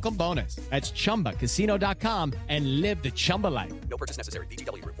free welcome bonus. That's ChumbaCasino.com and live the Chumba life. No purchase necessary.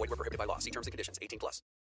 VGW Group. Void where prohibited by law. See terms and conditions. 18+.